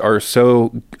players are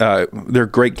they're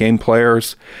great game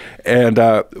players, and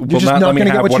will not let me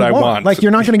have what I want. Like,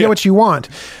 you're not going to get what you want,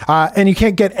 and you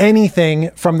can't get anything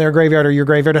from their graveyard or your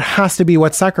graveyard. It has to be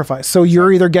what's sacrificed. So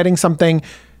you're either getting something,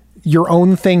 your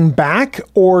own thing back,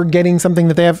 or getting something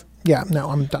that they have. Yeah,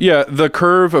 no, I'm done. Yeah, the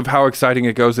curve of how exciting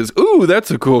it goes is, ooh, that's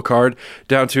a cool card,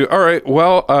 down to, all right,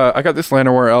 well, I got this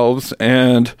Llanowar Elves,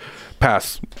 and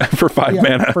pass for 5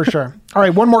 mana. For sure. All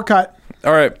right, one more cut.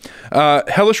 All right,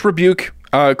 Hellish Rebuke.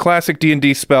 Classic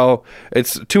D&D spell.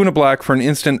 It's 2 and a black for an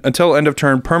instant until end of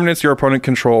turn. Permanents your opponent's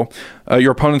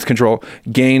control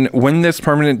gain when this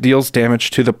permanent deals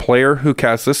damage to the player who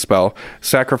casts this spell.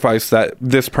 Sacrifice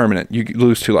this permanent. You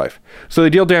lose 2 life. So they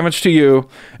deal damage to you,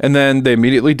 and then they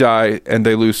immediately die, and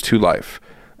they lose 2 life.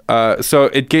 So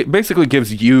it basically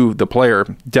gives you, the player,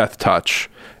 death touch.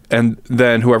 And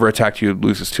then whoever attacked you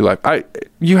loses 2 life.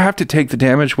 You have to take the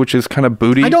damage, which is kind of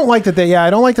booty. I don't like that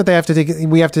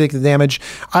we have to take the damage.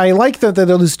 I like that they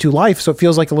lose 2 life, so it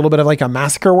feels like a little bit of like a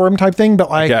massacre worm type thing. But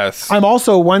like, yes. I'm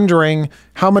also wondering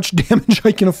how much damage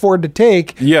I can afford to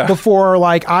take before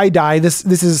like I die. This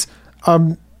is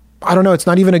I don't know. It's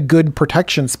not even a good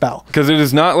protection spell. Because it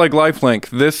is not like lifelink.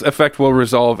 This effect will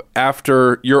resolve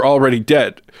after you're already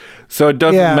dead. So it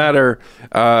doesn't matter,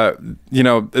 that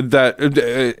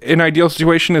an ideal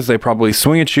situation is they probably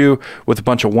swing at you with a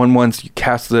bunch of 1/1s, you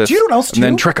cast this, do you know what else and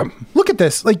then trick them. Look at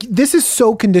this. Like, this is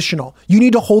so conditional. You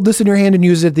need to hold this in your hand and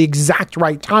use it at the exact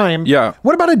right time. Yeah.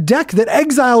 What about a deck that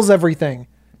exiles everything?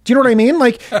 Do you know what I mean?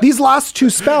 Like, these last 2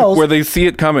 spells where they see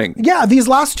it coming. Yeah, these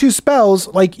last 2 spells,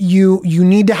 like you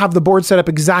need to have the board set up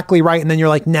exactly right, and then you're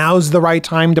like, now's the right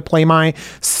time to play my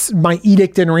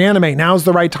Edict and Reanimate. Now's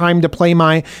the right time to play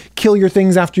my kill your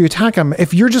things after you attack them.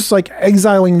 If you're just like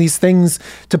exiling these things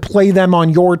to play them on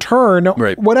your turn,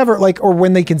 whatever, like, or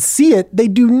when they can see it, they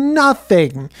do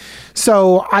nothing.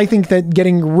 So I think that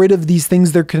getting rid of these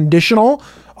things, they're conditional,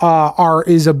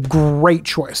 is a great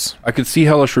choice. I could see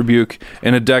Hellish Rebuke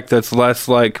in a deck that's less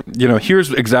like,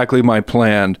 here's exactly my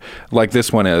plan, like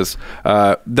this one is.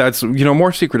 That's,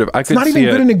 more secretive. It's not even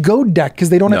good in a goad deck because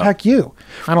they don't attack you.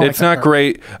 It's not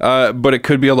great, but it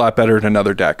could be a lot better in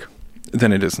another deck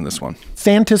than it is in this one.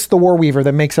 Thantis the Warweaver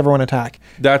that makes everyone attack.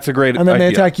 That's a great idea. And then they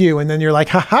attack you, and then you're like,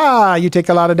 ha, you take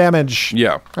a lot of damage.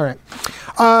 Yeah. All right.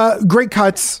 Great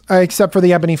cuts, except for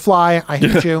the Ebony Fly. I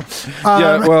hate you.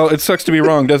 Yeah, well, it sucks to be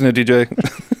wrong, doesn't it, DJ?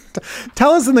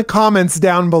 Tell us in the comments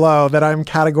down below that I'm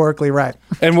categorically right.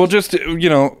 And we'll just,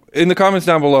 in the comments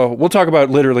down below, we'll talk about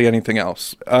literally anything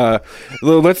else.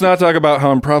 Let's not talk about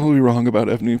how I'm probably wrong about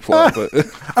Ebony Fly. But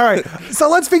all right. So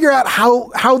let's figure out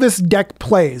how this deck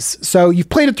plays. So you've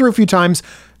played it through a few times.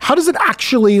 How does it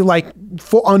actually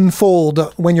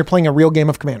unfold when you're playing a real game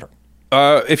of Commander?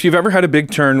 If you've ever had a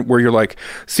big turn where you're like,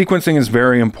 sequencing is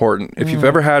very important. If you've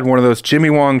ever had one of those Jimmy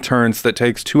Wong turns that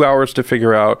takes 2 hours to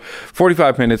figure out,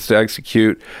 45 minutes to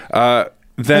execute, then...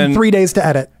 And 3 days to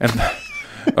edit.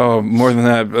 Oh, more than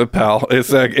that, pal.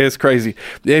 It's crazy.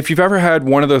 If you've ever had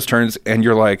one of those turns and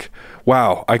you're like,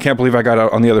 wow, I can't believe I got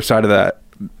out on the other side of that,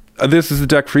 this is the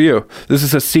deck for you. This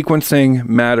is a sequencing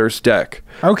matters deck.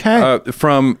 Okay.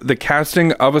 From the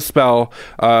casting of a spell,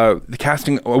 the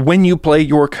casting when you play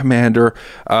your commander,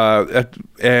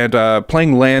 and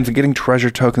playing lands and getting treasure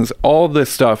tokens, all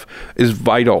this stuff is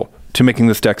vital to making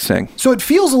this deck sing. So it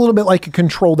feels a little bit like a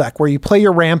control deck where you play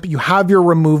your ramp, you have your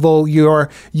removal,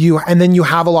 and then you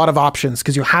have a lot of options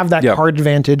because you have that card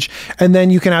advantage, and then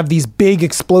you can have these big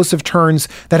explosive turns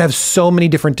that have so many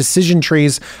different decision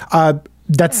trees.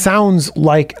 That sounds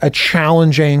like a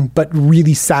challenging but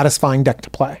really satisfying deck to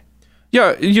play.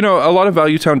 Yeah, a lot of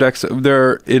Value Town decks,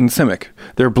 they're in Simic.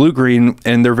 They're blue-green,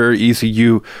 and they're very easy.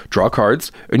 You draw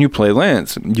cards, and you play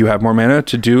lands. You have more mana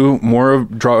to do more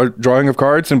of drawing of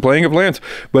cards and playing of lands.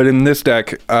 But in this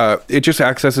deck, it just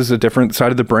accesses a different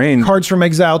side of the brain. Cards from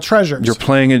Exiled Treasures. You're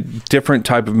playing a different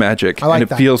type of Magic, and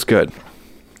it feels good.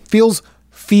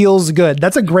 Feels good.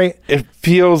 That's a great... It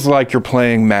feels like you're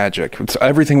playing Magic. It's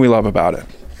everything we love about it.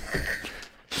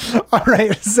 All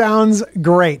right, sounds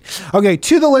great. Okay,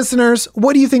 to the listeners,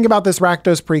 what do you think about this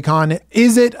Rakdos Precon?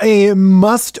 Is it a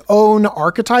must-own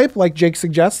archetype, like Jake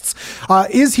suggests?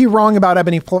 Is he wrong about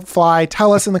Ebony Fly?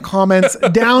 Tell us in the comments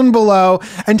down below,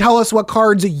 and tell us what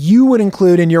cards you would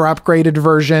include in your upgraded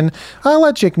version. I'll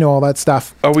let Jake know all that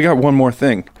stuff. Oh, we got one more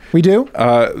thing. We do?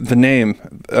 The name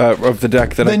of the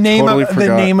deck that totally forgot.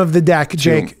 The name of the deck,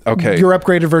 Jake. Okay. Your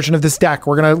upgraded version of this deck.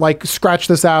 We're going to like scratch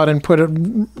this out and put it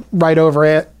right over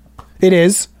it. It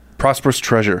is Prosperous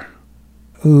Treasure.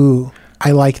 Ooh,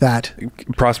 I like that.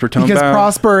 Prosper Tone Because Bound.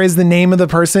 Prosper is the name of the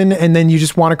person, and then you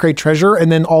just want to create treasure,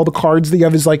 and then all the cards that you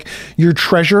have is like your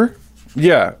treasure.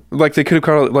 Yeah, like they could have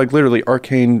called it like literally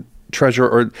Arcane Treasure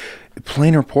or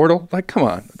Planar Portal. Like, come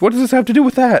on. What does this have to do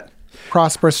with that?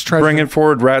 Prosperous treasure. Bringing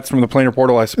forward rats from the Planar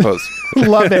Portal, I suppose.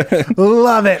 Love it.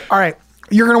 Love it. All right.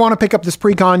 You're going to want to pick up this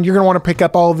Precon. You're going to want to pick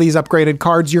up all of these upgraded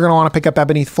cards. You're going to want to pick up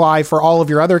Ebony Fly for all of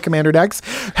your other Commander decks.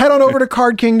 Head on over to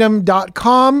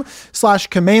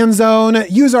cardkingdom.com/command zone.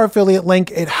 Use our affiliate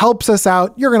link. It helps us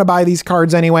out. You're going to buy these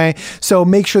cards anyway. So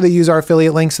make sure to use our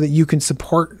affiliate link so that you can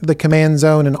support the Command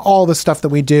Zone and all the stuff that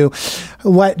we do.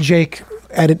 Let Jake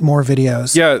edit more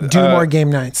videos. Yeah, Do more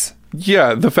game nights.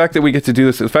 Yeah, the fact that we get to do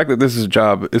this, the fact that this is a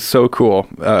job is so cool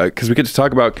because we get to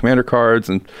talk about Commander cards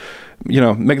and, you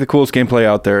know, make the coolest gameplay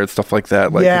out there and stuff like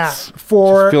that. Like, yeah, just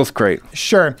feels great.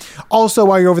 Sure. Also,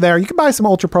 while you're over there, you can buy some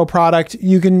Ultra Pro product.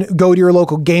 You can go to your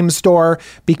local game store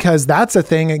because that's a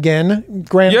thing again.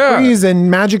 Grand Prix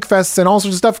and Magic Fests and all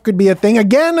sorts of stuff could be a thing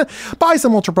again. Buy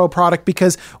some Ultra Pro product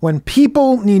because when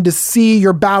people need to see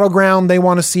your battleground, they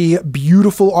want to see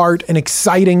beautiful art and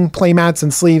exciting playmats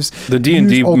and sleeves. The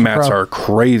D&D mats are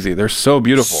crazy. They're so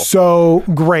beautiful. So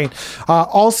great.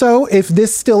 Also, if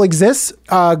this still exists,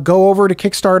 go over to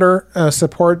Kickstarter,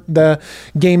 support the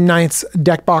Game Nights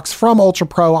deck box from Ultra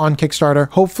Pro on Kickstarter.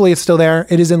 Hopefully it's still there.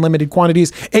 It is in limited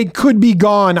quantities. It could be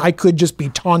gone. I could just be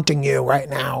taunting you right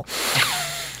now.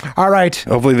 All right.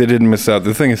 Hopefully they didn't miss out.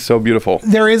 The thing is so beautiful.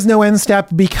 There is no end step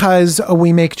because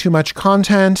we make too much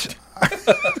content.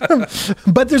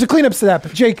 But there's a cleanup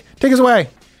step. Jake, take us away.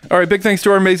 All right, big thanks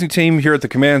to our amazing team here at the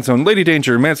Command Zone. Lady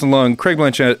Danger, Manson Lung, Craig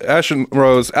Blanchett, Ashton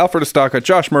Rose, Alfred Estaca,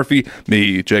 Josh Murphy,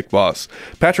 me, Jake Boss,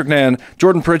 Patrick Nan,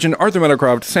 Jordan Pridgeon, Arthur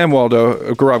Meadowcroft, Sam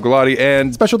Waldo, Gaurav Gulati,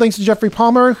 and... Special thanks to Jeffrey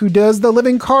Palmer, who does the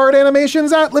Living Card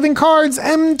animations at Living Cards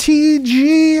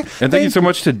MTG. And thank you so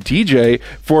much to DJ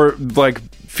for, like,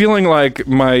 feeling like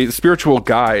my spiritual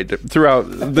guide throughout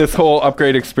this whole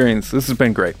upgrade experience. This has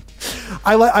been great.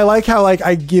 I like how like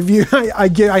I give you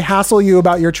I hassle you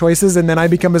about your choices and then I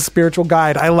become a spiritual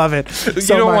guide. I love it. You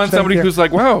don't want somebody who's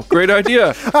like, wow, great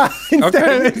idea.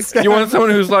 Instead, you want someone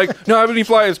who's like, no, Ebony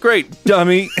Fly is great,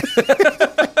 dummy.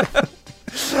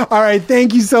 All right,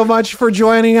 thank you so much for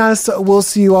joining us. We'll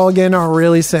see you all again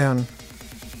really soon.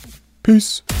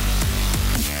 Peace.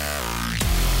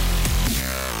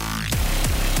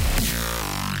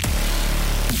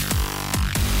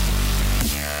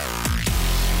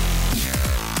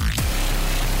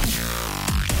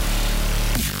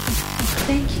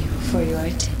 Thank you for your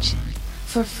attention.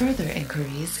 For further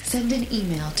inquiries, send an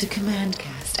email to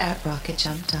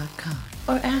commandcast@rocketjump.com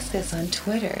or ask us on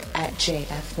Twitter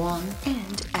 @JFWong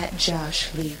and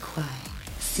 @JoshLeeQuai.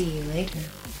 See you later,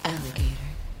 alligator.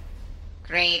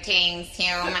 Greetings,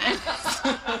 humans.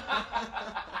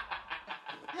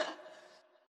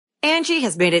 Angie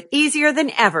has made it easier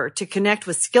than ever to connect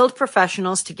with skilled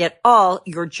professionals to get all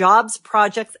your jobs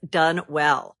projects done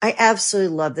well. I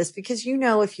absolutely love this because, you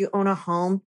know, if you own a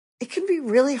home, it can be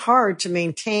really hard to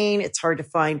maintain. It's hard to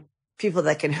find people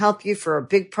that can help you for a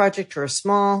big project or a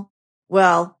small.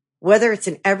 Well, whether it's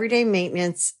in everyday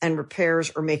maintenance and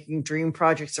repairs or making dream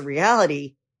projects a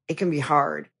reality, it can be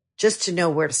hard just to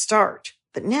know where to start.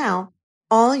 But now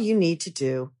all you need to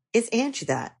do is Angie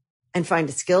that and find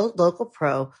a skilled local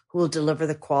pro who will deliver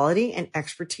the quality and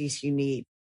expertise you need.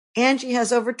 Angie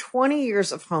has over 20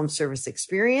 years of home service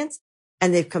experience,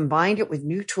 and they've combined it with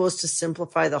new tools to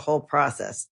simplify the whole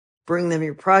process. Bring them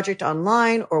your project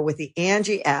online or with the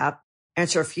Angie app,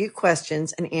 answer a few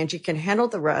questions, and Angie can handle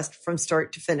the rest from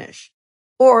start to finish.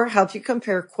 Or help you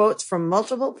compare quotes from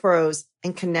multiple pros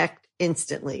and connect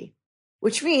instantly,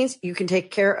 which means you can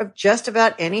take care of just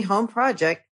about any home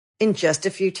project in just a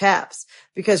few taps.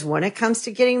 Because when it comes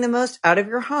to getting the most out of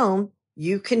your home,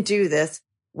 you can do this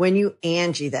when you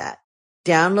Angie that.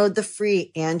 Download the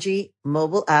free Angie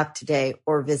mobile app today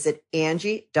or visit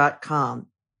Angie.com.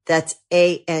 That's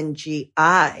ANGI.com.